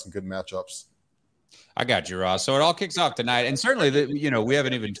know we got some good matchups. I got you, Ross. So it all kicks off tonight, and certainly, we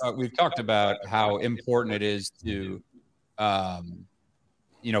haven't even talked. We've talked about how important it is to, for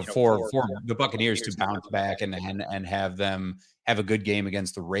the Buccaneers to bounce back and have them have a good game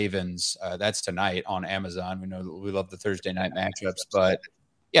against the Ravens. That's tonight on Amazon. We know we love the Thursday night matchups, but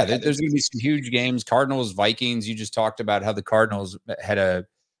yeah, there's going to be some huge games. Cardinals, Vikings. You just talked about how the Cardinals had a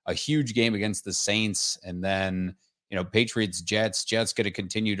huge game against the Saints, and then Patriots, Jets going to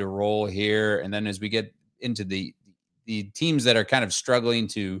continue to roll here. And then as we get into the teams that are kind of struggling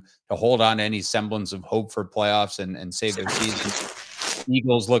to hold on to any semblance of hope for playoffs and save their season,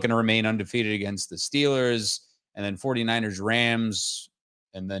 Eagles looking to remain undefeated against the Steelers, and then 49ers, Rams,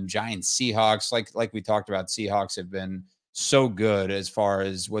 and then Giants, Seahawks. Like we talked about, Seahawks have been so good as far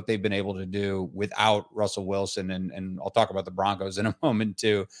as what they've been able to do without Russell Wilson. And I'll talk about the Broncos in a moment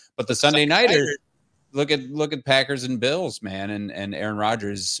too. But the Sunday nighter, look at Packers and Bills, man, and Aaron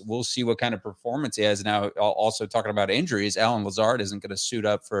Rodgers. We'll see what kind of performance he has. Now, also talking about injuries, Allen Lazard isn't going to suit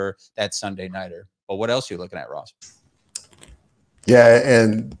up for that Sunday nighter. But what else are you looking at, Ross? Yeah,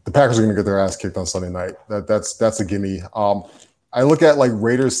 and the Packers are going to get their ass kicked on Sunday night. That's a gimme. I look at like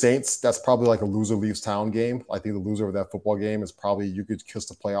Raiders Saints. That's probably like a loser leaves town game. I think the loser of that football game is probably you could kiss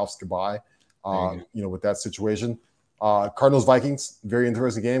the playoffs goodbye. With that situation. Cardinals Vikings, very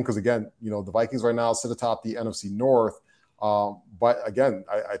interesting game because again, the Vikings right now sit atop the NFC North. But again,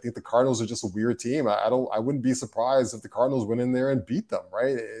 I think the Cardinals are just a weird team. I wouldn't be surprised if the Cardinals went in there and beat them,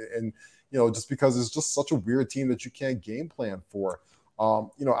 right? And just because it's just such a weird team that you can't game plan for.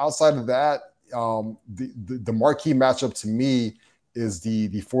 Outside of that, the marquee matchup to me is the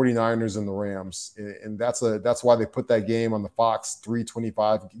 49ers and the Rams. And that's why they put that game on the Fox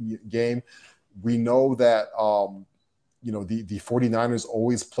 325 game. We know that the 49ers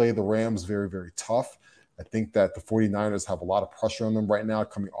always play the Rams very, very tough. I think that the 49ers have a lot of pressure on them right now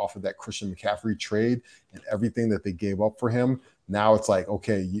coming off of that Christian McCaffrey trade and everything that they gave up for him. Now it's like,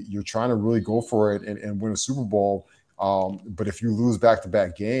 okay, you're trying to really go for it and win a Super Bowl. But if you lose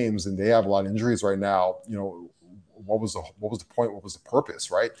back-to-back games and they have a lot of injuries right now, what was the point? What was the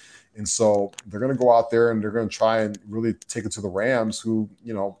purpose, right? And so they're going to go out there and they're going to try and really take it to the Rams who,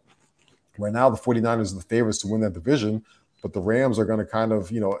 right now the 49ers are the favorites to win that division, but the Rams are going to kind of,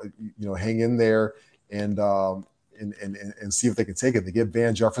 hang in there and see if they can take it. They get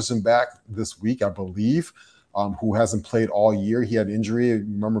Van Jefferson back this week, I believe, who hasn't played all year. He had injury.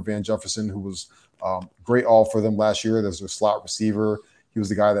 Remember Van Jefferson, who was great all for them last year. There's their slot receiver. He was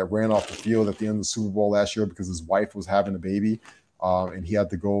the guy that ran off the field at the end of the Super Bowl last year because his wife was having a baby, and he had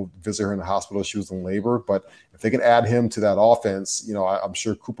to go visit her in the hospital. She was in labor. But if they can add him to that offense, I'm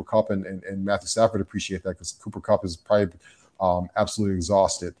sure Cooper Kupp and Matthew Stafford appreciate that because Cooper Kupp is probably absolutely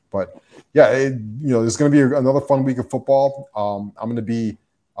exhausted. But yeah, there's going to be another fun week of football. I'm going to be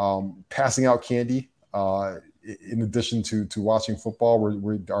passing out candy in addition to watching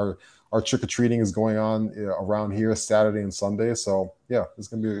football. Our trick-or-treating is going on around here Saturday and Sunday. So yeah, it's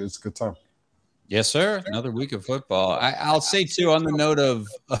a good time. Yes, sir. Another week of football. I'll say too, on the note of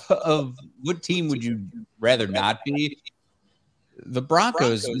what team would you rather not be? The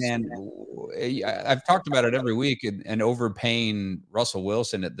Broncos, man. I've talked about it every week, and overpaying Russell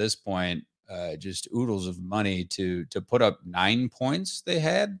Wilson at this point, just oodles of money to put up 9 points they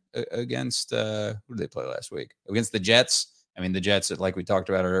had against who did they play last week? Against the Jets. I mean, the Jets, like we talked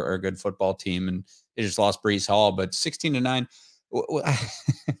about, are a good football team, and they just lost Breece Hall, but 16-9,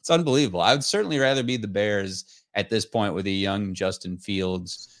 it's unbelievable. I would certainly rather be the Bears at this point with a young Justin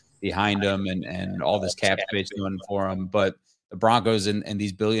Fields behind them and all this cap space doing for them. But the Broncos and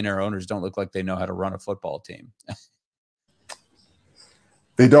these billionaire owners don't look like they know how to run a football team.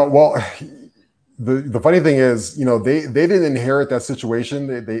 They don't. Well, the funny thing is, they didn't inherit that situation.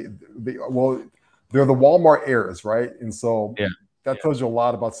 They're the Walmart heirs, right? And so that tells you a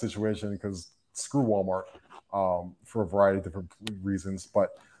lot about the situation because screw Walmart for a variety of different reasons.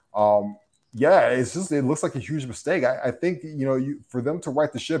 But it looks like a huge mistake. I think for them to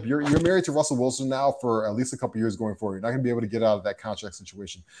right the ship, you're married to Russell Wilson now for at least a couple of years going forward. You're not going to be able to get out of that contract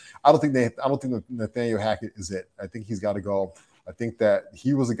situation. I don't think Nathaniel Hackett is it. I think he's got to go. I think that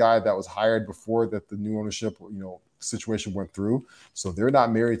he was a guy that was hired before that the new ownership, situation went through. So they're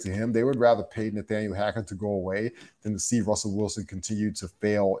not married to him. They would rather pay Nathaniel Hackett to go away than to see Russell Wilson continue to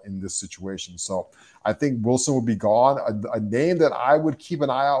fail in this situation. So I think Wilson will be gone. A name that I would keep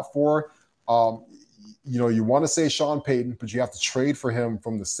an eye out for, you want to say Sean Payton, but you have to trade for him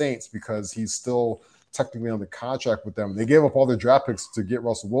from the Saints because he's still technically on the contract with them. They gave up all their draft picks to get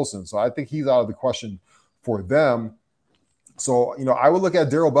Russell Wilson. So I think he's out of the question for them. So, I would look at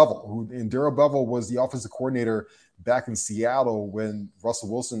Darrell Bevell, and Darrell Bevell was the offensive coordinator back in Seattle when Russell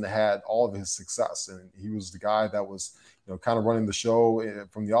Wilson had all of his success. And he was the guy that was, kind of running the show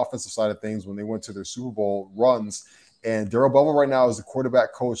from the offensive side of things when they went to their Super Bowl runs. And Darrell Bevell right now is the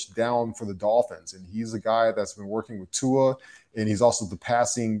quarterback coach down for the Dolphins. And he's a guy that's been working with Tua, and he's also the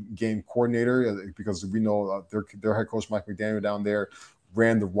passing game coordinator because we know their head coach, Mike McDaniel, down there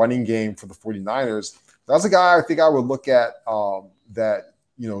ran the running game for the 49ers. That's a guy I think I would look at that,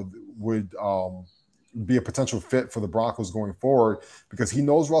 would be a potential fit for the Broncos going forward because he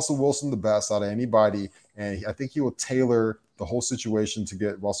knows Russell Wilson the best out of anybody. And I think he will tailor the whole situation to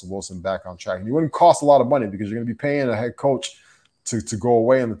get Russell Wilson back on track. And he wouldn't cost a lot of money because you're going to be paying a head coach to go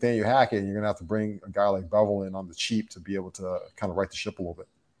away on Nathaniel Hackett, and you're going to have to bring a guy like Bevell in on the cheap to be able to kind of right the ship a little bit.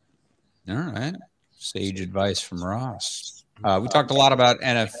 All right. Sage advice from Ross. We talked a lot about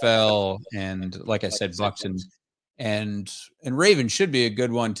NFL and, like I said, Bucks and Ravens should be a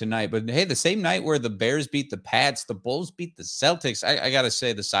good one tonight. But hey, the same night where the Bears beat the Pats, the Bulls beat the Celtics. I got to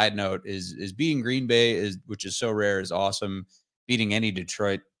say, the side note is beating Green Bay, which is so rare, is awesome. Beating any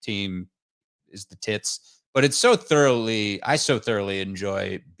Detroit team is the tits. But I so thoroughly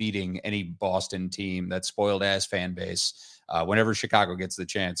enjoy beating any Boston team, that spoiled ass fan base, whenever Chicago gets the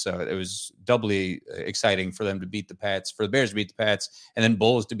chance. So it was doubly exciting for them to beat the Pats, for the Bears to beat the Pats, and then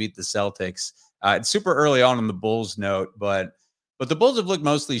Bulls to beat the Celtics. It's super early on the Bulls note, but the Bulls have looked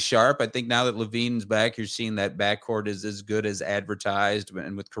mostly sharp. I think now that Levine's back, you're seeing that backcourt is as good as advertised,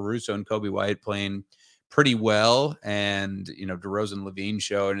 and with Caruso and Kobe White playing pretty well, and DeRozan Levine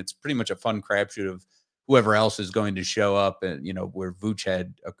show, and it's pretty much a fun crapshoot of whoever else is going to show up. And where Vooch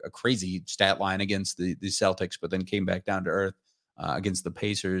had a crazy stat line against the Celtics, but then came back down to earth against the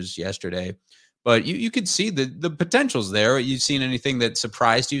Pacers yesterday. But you could see the potentials there. You've seen anything that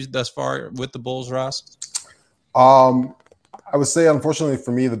surprised you thus far with the Bulls, Ross? I would say, unfortunately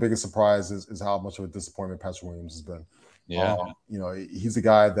for me, the biggest surprise is how much of a disappointment Patrick Williams has been. Yeah. He's a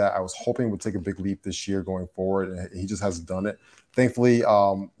guy that I was hoping would take a big leap this year going forward, and he just hasn't done it. Thankfully,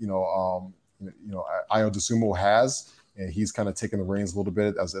 Ayo Dosunmu has, and he's kind of taken the reins a little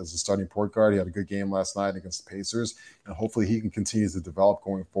bit as a starting point guard. He had a good game last night against the Pacers, and hopefully he can continue to develop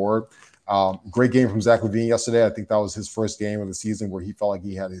going forward. Great game from Zach LaVine yesterday. I think that was his first game of the season where he felt like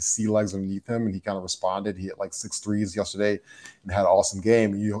he had his sea legs underneath him, and he kind of responded. He hit like 6 threes yesterday and had an awesome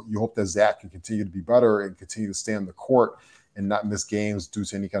game. You hope that Zach can continue to be better and continue to stay on the court and not miss games due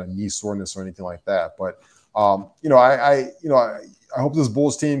to any kind of knee soreness or anything like that. But I hope this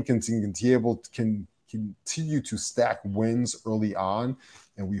Bulls team can continue to stack wins early on,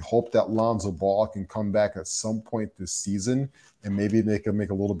 and we hope that Lonzo Ball can come back at some point this season, and maybe they can make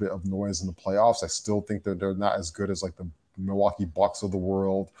a little bit of noise in the playoffs. I still think that they're not as good as like the Milwaukee Bucks of the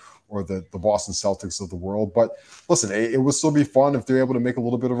world or the Boston Celtics of the world. But listen, it would still be fun if they're able to make a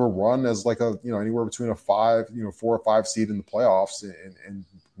little bit of a run as like anywhere between a 4 or 5 seed in the playoffs and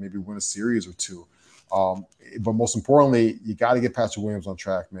maybe win a series or two. But most importantly, you got to get Patrick Williams on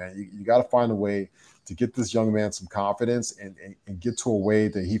track, man. You got to find a way to get this young man some confidence and get to a way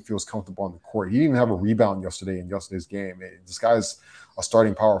that he feels comfortable on the court. He didn't even have a rebound yesterday in yesterday's game. This guy's a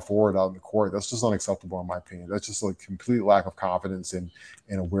starting power forward out on the court. That's just unacceptable in my opinion. That's just a complete lack of confidence and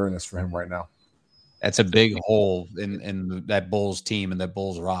awareness for him right now. That's a big hole in that Bulls team and that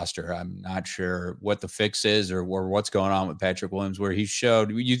Bulls roster. I'm not sure what the fix is or what's going on with Patrick Williams, where he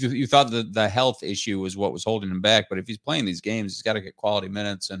showed you thought that the health issue was what was holding him back. But if he's playing these games, he's got to get quality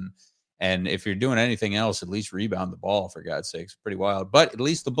minutes. And if you're doing anything else, at least rebound the ball, for God's sakes. Pretty wild. But at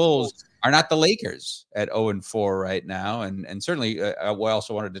least the Bulls are not the Lakers at 0-4 right now. And certainly I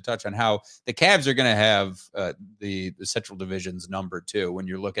also wanted to touch on how the Cavs are going to have the Central Division's number too. When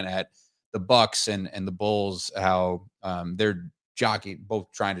you're looking at the Bucks and the Bulls, how they're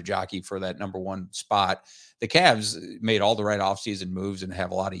both trying to jockey for that number one spot. The Cavs made all the right offseason moves and have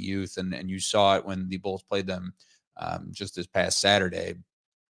a lot of youth. And you saw it when the Bulls played them just this past Saturday.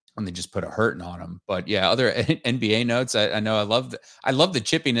 And they just put a hurting on them. But yeah, other NBA notes. I know I love the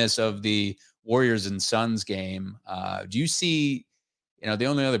chippiness of the Warriors and Suns game. Do you see, the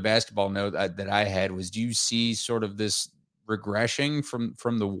only other basketball note that I had was, do you see sort of this regression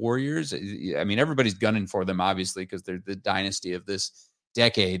from the Warriors? I mean, everybody's gunning for them, obviously, because they're the dynasty of this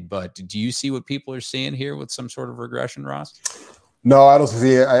decade. But do you see what people are seeing here with some sort of regression, Ross? No, I don't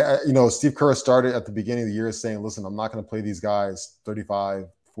see it. Steve Kerr started at the beginning of the year saying, listen, I'm not going to play these guys 35,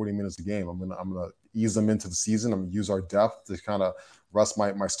 40 minutes a game. I'm gonna ease them into the season. I'm gonna use our depth to kind of rest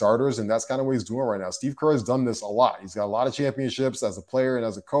my starters, and that's kind of what he's doing right now. Steve Kerr has done this a lot. He's got a lot of championships as a player and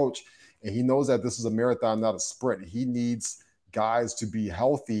as a coach, and he knows that this is a marathon, not a sprint. He needs guys to be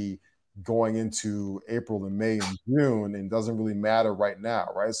healthy going into April and May and June, and doesn't really matter right now,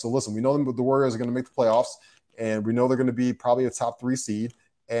 right? So listen, we know the Warriors are going to make the playoffs, and we know they're going to be probably a top 3 seed.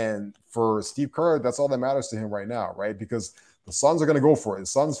 And for Steve Kerr, that's all that matters to him right now, right? Because the Suns are going to go for it. The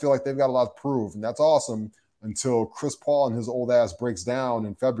Suns feel like they've got a lot to prove, and that's awesome until Chris Paul and his old ass breaks down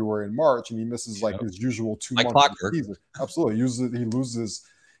in February and March, and he misses like his usual 2 months of the season. Absolutely, he loses,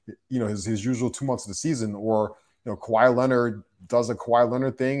 his usual 2 months of the season, or Kawhi Leonard does a Kawhi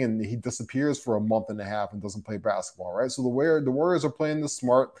Leonard thing and he disappears for a month and a half and doesn't play basketball, right? So the Warriors are playing this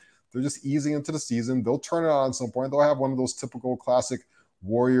smart. They're just easing into the season. They'll turn it on at some point. They'll have one of those typical classic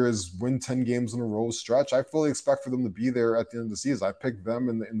Warriors win 10 games in a row stretch. I fully expect for them to be there at the end of the season. I picked them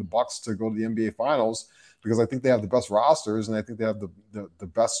in the Bucks to go to the NBA Finals because I think they have the best rosters, and I think they have the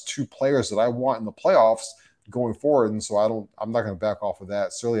best 2 players that I want in the playoffs going forward. And so I'm not going to back off of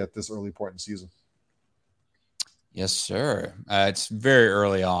that, certainly at this early point in the season. Yes, sir. It's very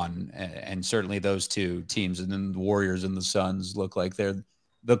early on, and certainly those 2 teams, and then the Warriors and the Suns look like they're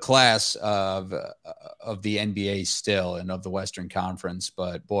the class of the NBA still, and of the Western Conference.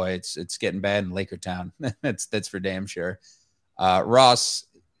 But boy, it's getting bad in Laker Town. that's for damn sure. Ross,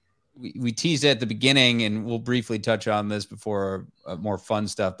 we teased it at the beginning, and we'll briefly touch on this before more fun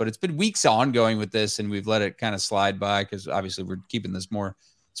stuff. But it's been weeks ongoing with this, and we've let it kind of slide by because obviously we're keeping this more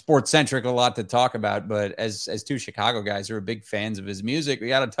sports centric, a lot to talk about. But as 2 Chicago guys who are big fans of his music, we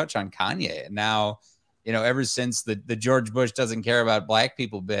got to touch on Kanye. And now, ever since the George Bush doesn't care about black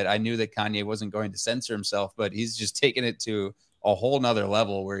people bit, I knew that Kanye wasn't going to censor himself, but he's just taken it to a whole nother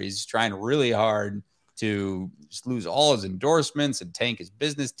level where he's trying really hard to just lose all his endorsements and tank his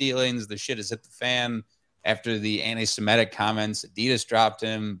business dealings. The shit has hit the fan after the anti-Semitic comments. Adidas dropped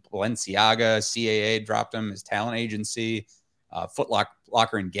him, Balenciaga, CAA dropped him, his talent agency. Foot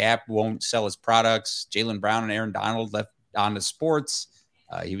Locker and Gap won't sell his products. Jaylen Brown and Aaron Donald left on to sports.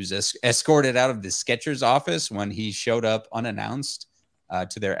 He was escorted out of the Skechers office when he showed up unannounced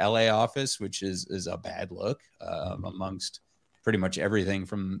to their LA office, which is a bad look amongst pretty much everything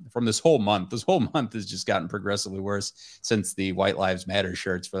from this whole month. This whole month has just gotten progressively worse since the White Lives Matter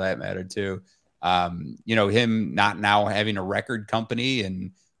shirts, for that matter, too. Him not now having a record company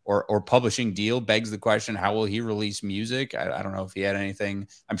and or publishing deal begs the question, how will he release music? I don't know if he had anything.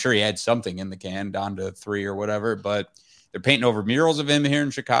 I'm sure he had something in the can, down to 3 or whatever, but they're painting over murals of him here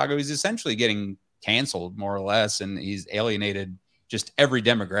in Chicago. He's essentially getting canceled, more or less, and he's alienated just every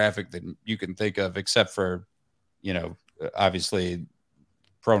demographic that you can think of, except for, obviously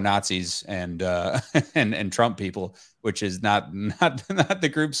pro-Nazis and and Trump people, which is not the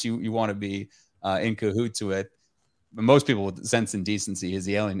groups you want to be in cahoots with. But most people with sense and decency is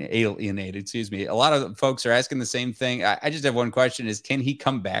alienated. Excuse me. A lot of folks are asking the same thing. I just have one question: is can he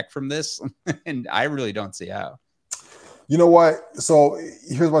come back from this? And I really don't see how. You know what? So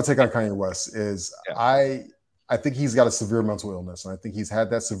here's my take on Kanye West: is I think he's got a severe mental illness, and I think he's had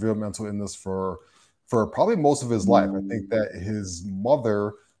that severe mental illness for probably most of his life. I think that his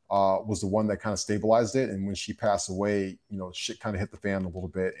mother was the one that kind of stabilized it. And when she passed away, shit kind of hit the fan a little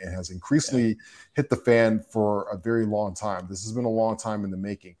bit and has increasingly hit the fan for a very long time. This has been a long time in the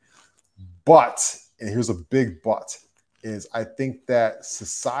making. But, and here's a big but, is I think that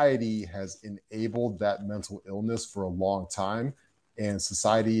society has enabled that mental illness for a long time. And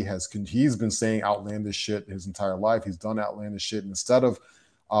society he's been saying outlandish shit his entire life. He's done outlandish shit. And instead of,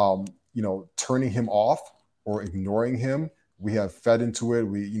 turning him off or ignoring him, we have fed into it.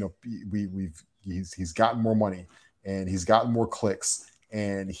 He's gotten more money and he's gotten more clicks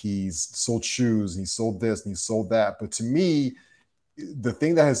and he's sold shoes and he sold this and he sold that. But to me, the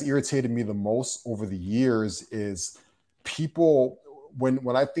thing that has irritated me the most over the years is people,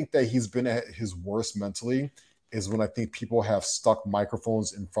 when I think that he's been at his worst mentally, is when I think people have stuck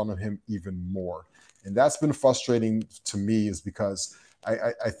microphones in front of him even more. And that's been frustrating to me, is because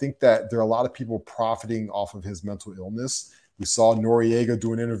I think that there are a lot of people profiting off of his mental illness. We saw Noriega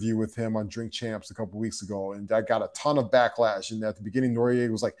do an interview with him on Drink Champs a couple of weeks ago, and that got a ton of backlash. And at the beginning,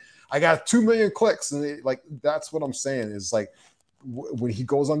 Noriega was like, I got 2 million clicks. And that's what I'm saying is like, when he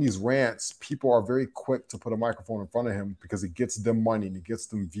goes on these rants, people are very quick to put a microphone in front of him because it gets them money and it gets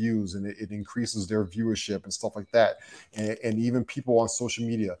them views and it increases their viewership and stuff like that. And even people on social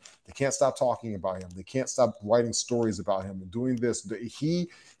media, they can't stop talking about him. They can't stop writing stories about him and doing this. He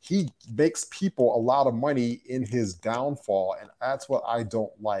makes people a lot of money in his downfall. And that's what I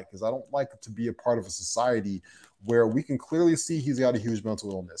don't like, is I don't like to be a part of a society where we can clearly see he's got a huge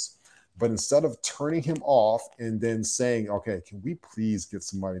mental illness. But instead of turning him off and then saying, okay, can we please get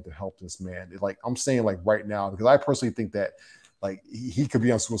somebody to help this man? I'm saying right now, because I personally think that he could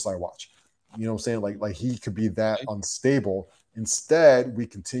be on suicide watch. You know what I'm saying? Like he could be that unstable. Instead, we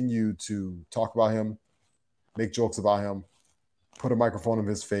continue to talk about him, make jokes about him, put a microphone in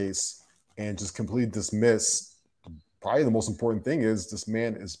his face, and just completely dismiss. Probably the most important thing is this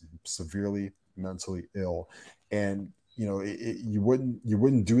man is severely mentally ill, and you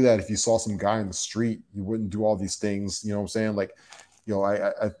wouldn't do that if you saw some guy in the street. You wouldn't do all these things. You know what I'm saying? Like,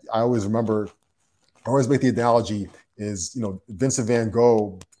 I always remember. I always make the analogy is, Vincent Van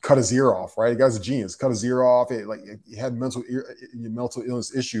Gogh cut his ear off, right? The guy's a genius, cut his ear off. He had mental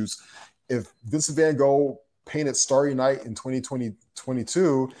illness issues. If Vincent Van Gogh painted Starry Night in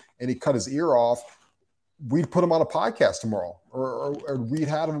 2022 and he cut his ear off, we'd put him on a podcast tomorrow, or we'd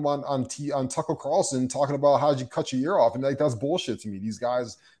had him on Tucker Carlson talking about how'd you cut your ear off. And that's bullshit to me. These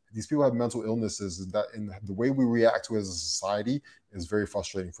people have mental illnesses, and the way we react to it as a society is very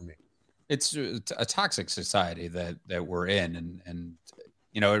frustrating for me. It's a toxic society that we're in. And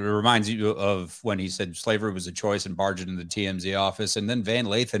it reminds you of when he said slavery was a choice and barged into the TMZ office. And then Van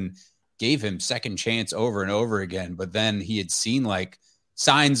Lathan gave him second chance over and over again. But then he had seen like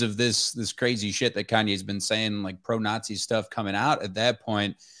signs of this crazy shit that Kanye's been saying, like pro-Nazi stuff coming out. At that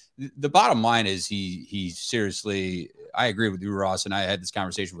point, the bottom line is he seriously, I agree with you, Ross, and I had this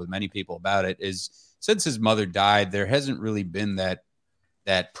conversation with many people about it, is since his mother died, there hasn't really been that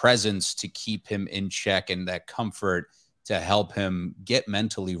presence to keep him in check and that comfort to help him get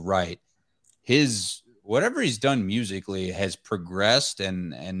mentally right. Whatever he's done musically has progressed,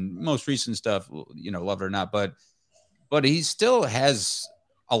 and most recent stuff, love it or not, but he still has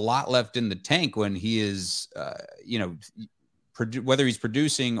a lot left in the tank when he is, whether he's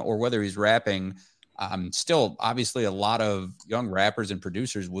producing or whether he's rapping. Still, obviously, a lot of young rappers and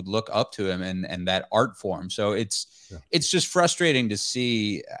producers would look up to him and that art form. So it's just frustrating to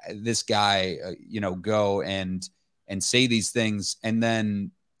see this guy, go and say these things. And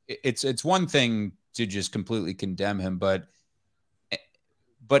then it's one thing to just completely condemn him, but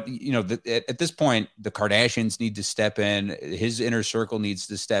at this point, the Kardashians need to step in. His inner circle needs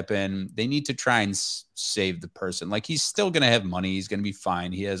to step in. They need to try and save the person. Like, he's still going to have money. He's going to be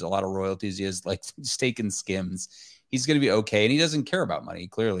fine. He has a lot of royalties. He has like steak and Skims. He's going to be okay. And he doesn't care about money,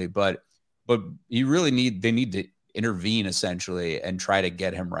 clearly, but they need to intervene essentially and try to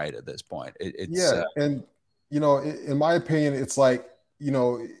get him right at this point. In my opinion, it's like,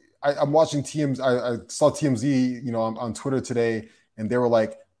 I'm watching TMZ. I saw TMZ, on Twitter today, and they were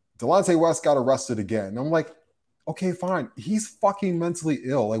like, Delonte West got arrested again. And I'm like, okay, fine. He's fucking mentally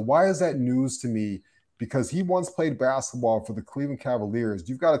ill. Like, why is that news to me? Because he once played basketball for the Cleveland Cavaliers.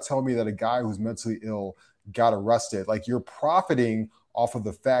 You've got to tell me that a guy who's mentally ill got arrested. Like, you're profiting off of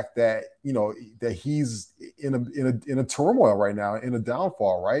the fact that, that he's in a turmoil right now, in a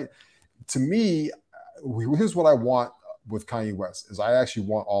downfall, right? To me, here's what I want with Kanye West is I actually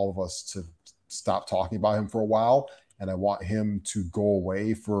want all of us to stop talking about him for a while. And I want him to go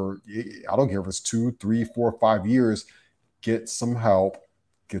away for, I don't care if it's 2, 3, 4, 5 years, get some help,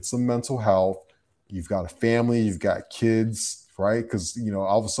 get some mental health. You've got a family, you've got kids, right? Because,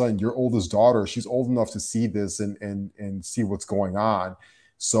 all of a sudden your oldest daughter, she's old enough to see this and see what's going on.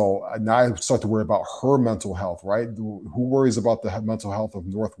 So now I start to worry about her mental health, right? Who worries about the mental health of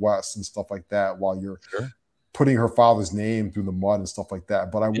Northwest and stuff like that while you're putting her father's name through the mud and stuff like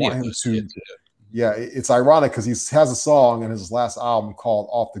that? But I want him to... Yeah, it's ironic because he has a song in his last album called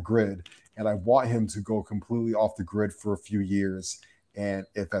Off the Grid, and I want him to go completely off the grid for a few years. And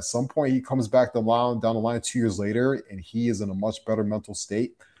if at some point he comes back down the line 2 years later and he is in a much better mental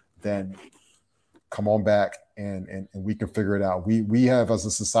state, then come on back and we can figure it out. We have, as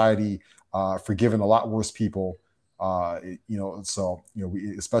a society, forgiven a lot worse people,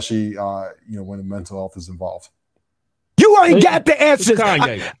 especially when mental health is involved. You ain't got the answers.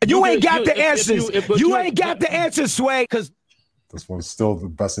 You ain't got the answers. You ain't got the answers, Sway. Because this one's still the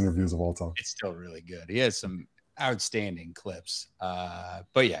best interviews of all time. It's still really good. He has some outstanding clips.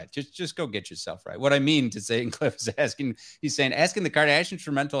 But yeah, just go get yourself right. What I mean to say in clips is asking the Kardashians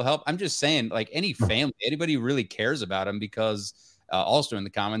for mental help. I'm just saying, like, any family, anybody who really cares about him, because also in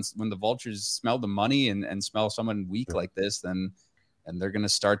the comments, when the vultures smell the money and smell someone weak like this, then they're going to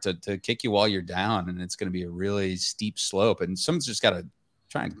start to kick you while you're down, and it's going to be a really steep slope, and someone's just got to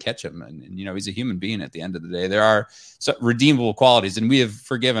try and catch him. And he's a human being at the end of the day. There are some redeemable qualities, and we have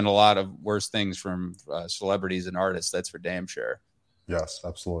forgiven a lot of worse things from celebrities and artists. That's for damn sure. Yes,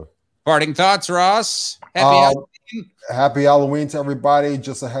 absolutely. Parting thoughts, Ross. Happy Halloween to everybody.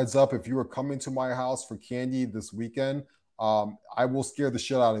 Just a heads up, if you are coming to my house for candy this weekend, I will scare the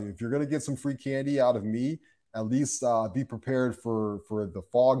shit out of you. If you're going to get some free candy out of me, at least be prepared for the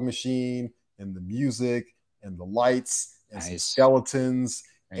fog machine and the music and the lights and some skeletons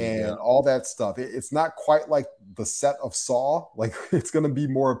and all that stuff. It's not quite like the set of Saw. Like it's going to be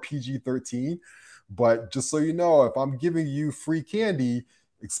more PG-13. But just so you know, if I'm giving you free candy,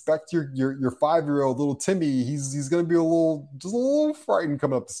 expect your 5-year-old little Timmy. He's going to be a little frightened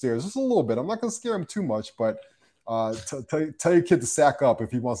coming up the stairs, just a little bit. I'm not going to scare him too much, but tell your kid to sack up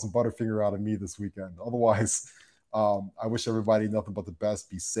if he wants some Butterfinger out of me this weekend. Otherwise, I wish everybody nothing but the best.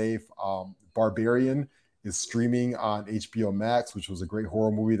 Be safe. Barbarian is streaming on HBO Max, which was a great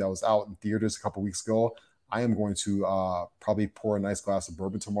horror movie that was out in theaters a couple weeks ago. I am going to probably pour a nice glass of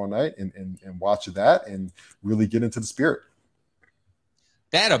bourbon tomorrow night and watch that and really get into the spirit.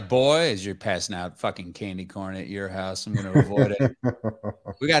 That a boy, as you're passing out fucking candy corn at your house. I'm going to avoid it.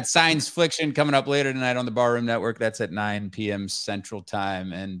 We got Science Fiction coming up later tonight on the Barroom Network. That's at 9 p.m. Central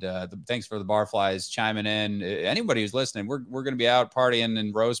Time. And thanks for the Barflies chiming in. Anybody who's listening, we're going to be out partying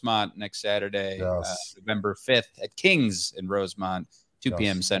in Rosemont next Saturday, November 5th at King's in Rosemont. 2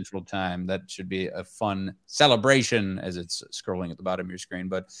 p.m. Central Time. That should be a fun celebration as it's scrolling at the bottom of your screen.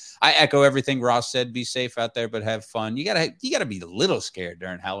 But I echo everything Ross said. Be safe out there, but have fun. You gotta be a little scared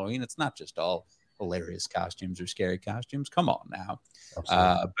during Halloween. It's not just all hilarious costumes or scary costumes. Come on now.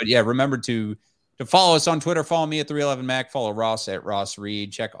 But yeah, remember to follow us on Twitter. Follow me at 311Mac. Follow Ross at Ross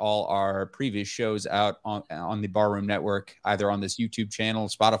Reed. Check all our previous shows out on the Barroom Network, either on this YouTube channel,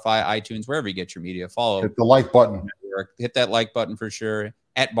 Spotify, iTunes, wherever you get your media. Follow. Hit the like button. Hit that like button for sure.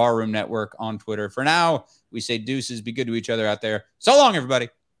 At Barroom Network on Twitter. For now, we say deuces. Be good to each other out there. So long, everybody.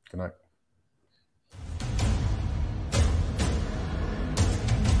 Good night.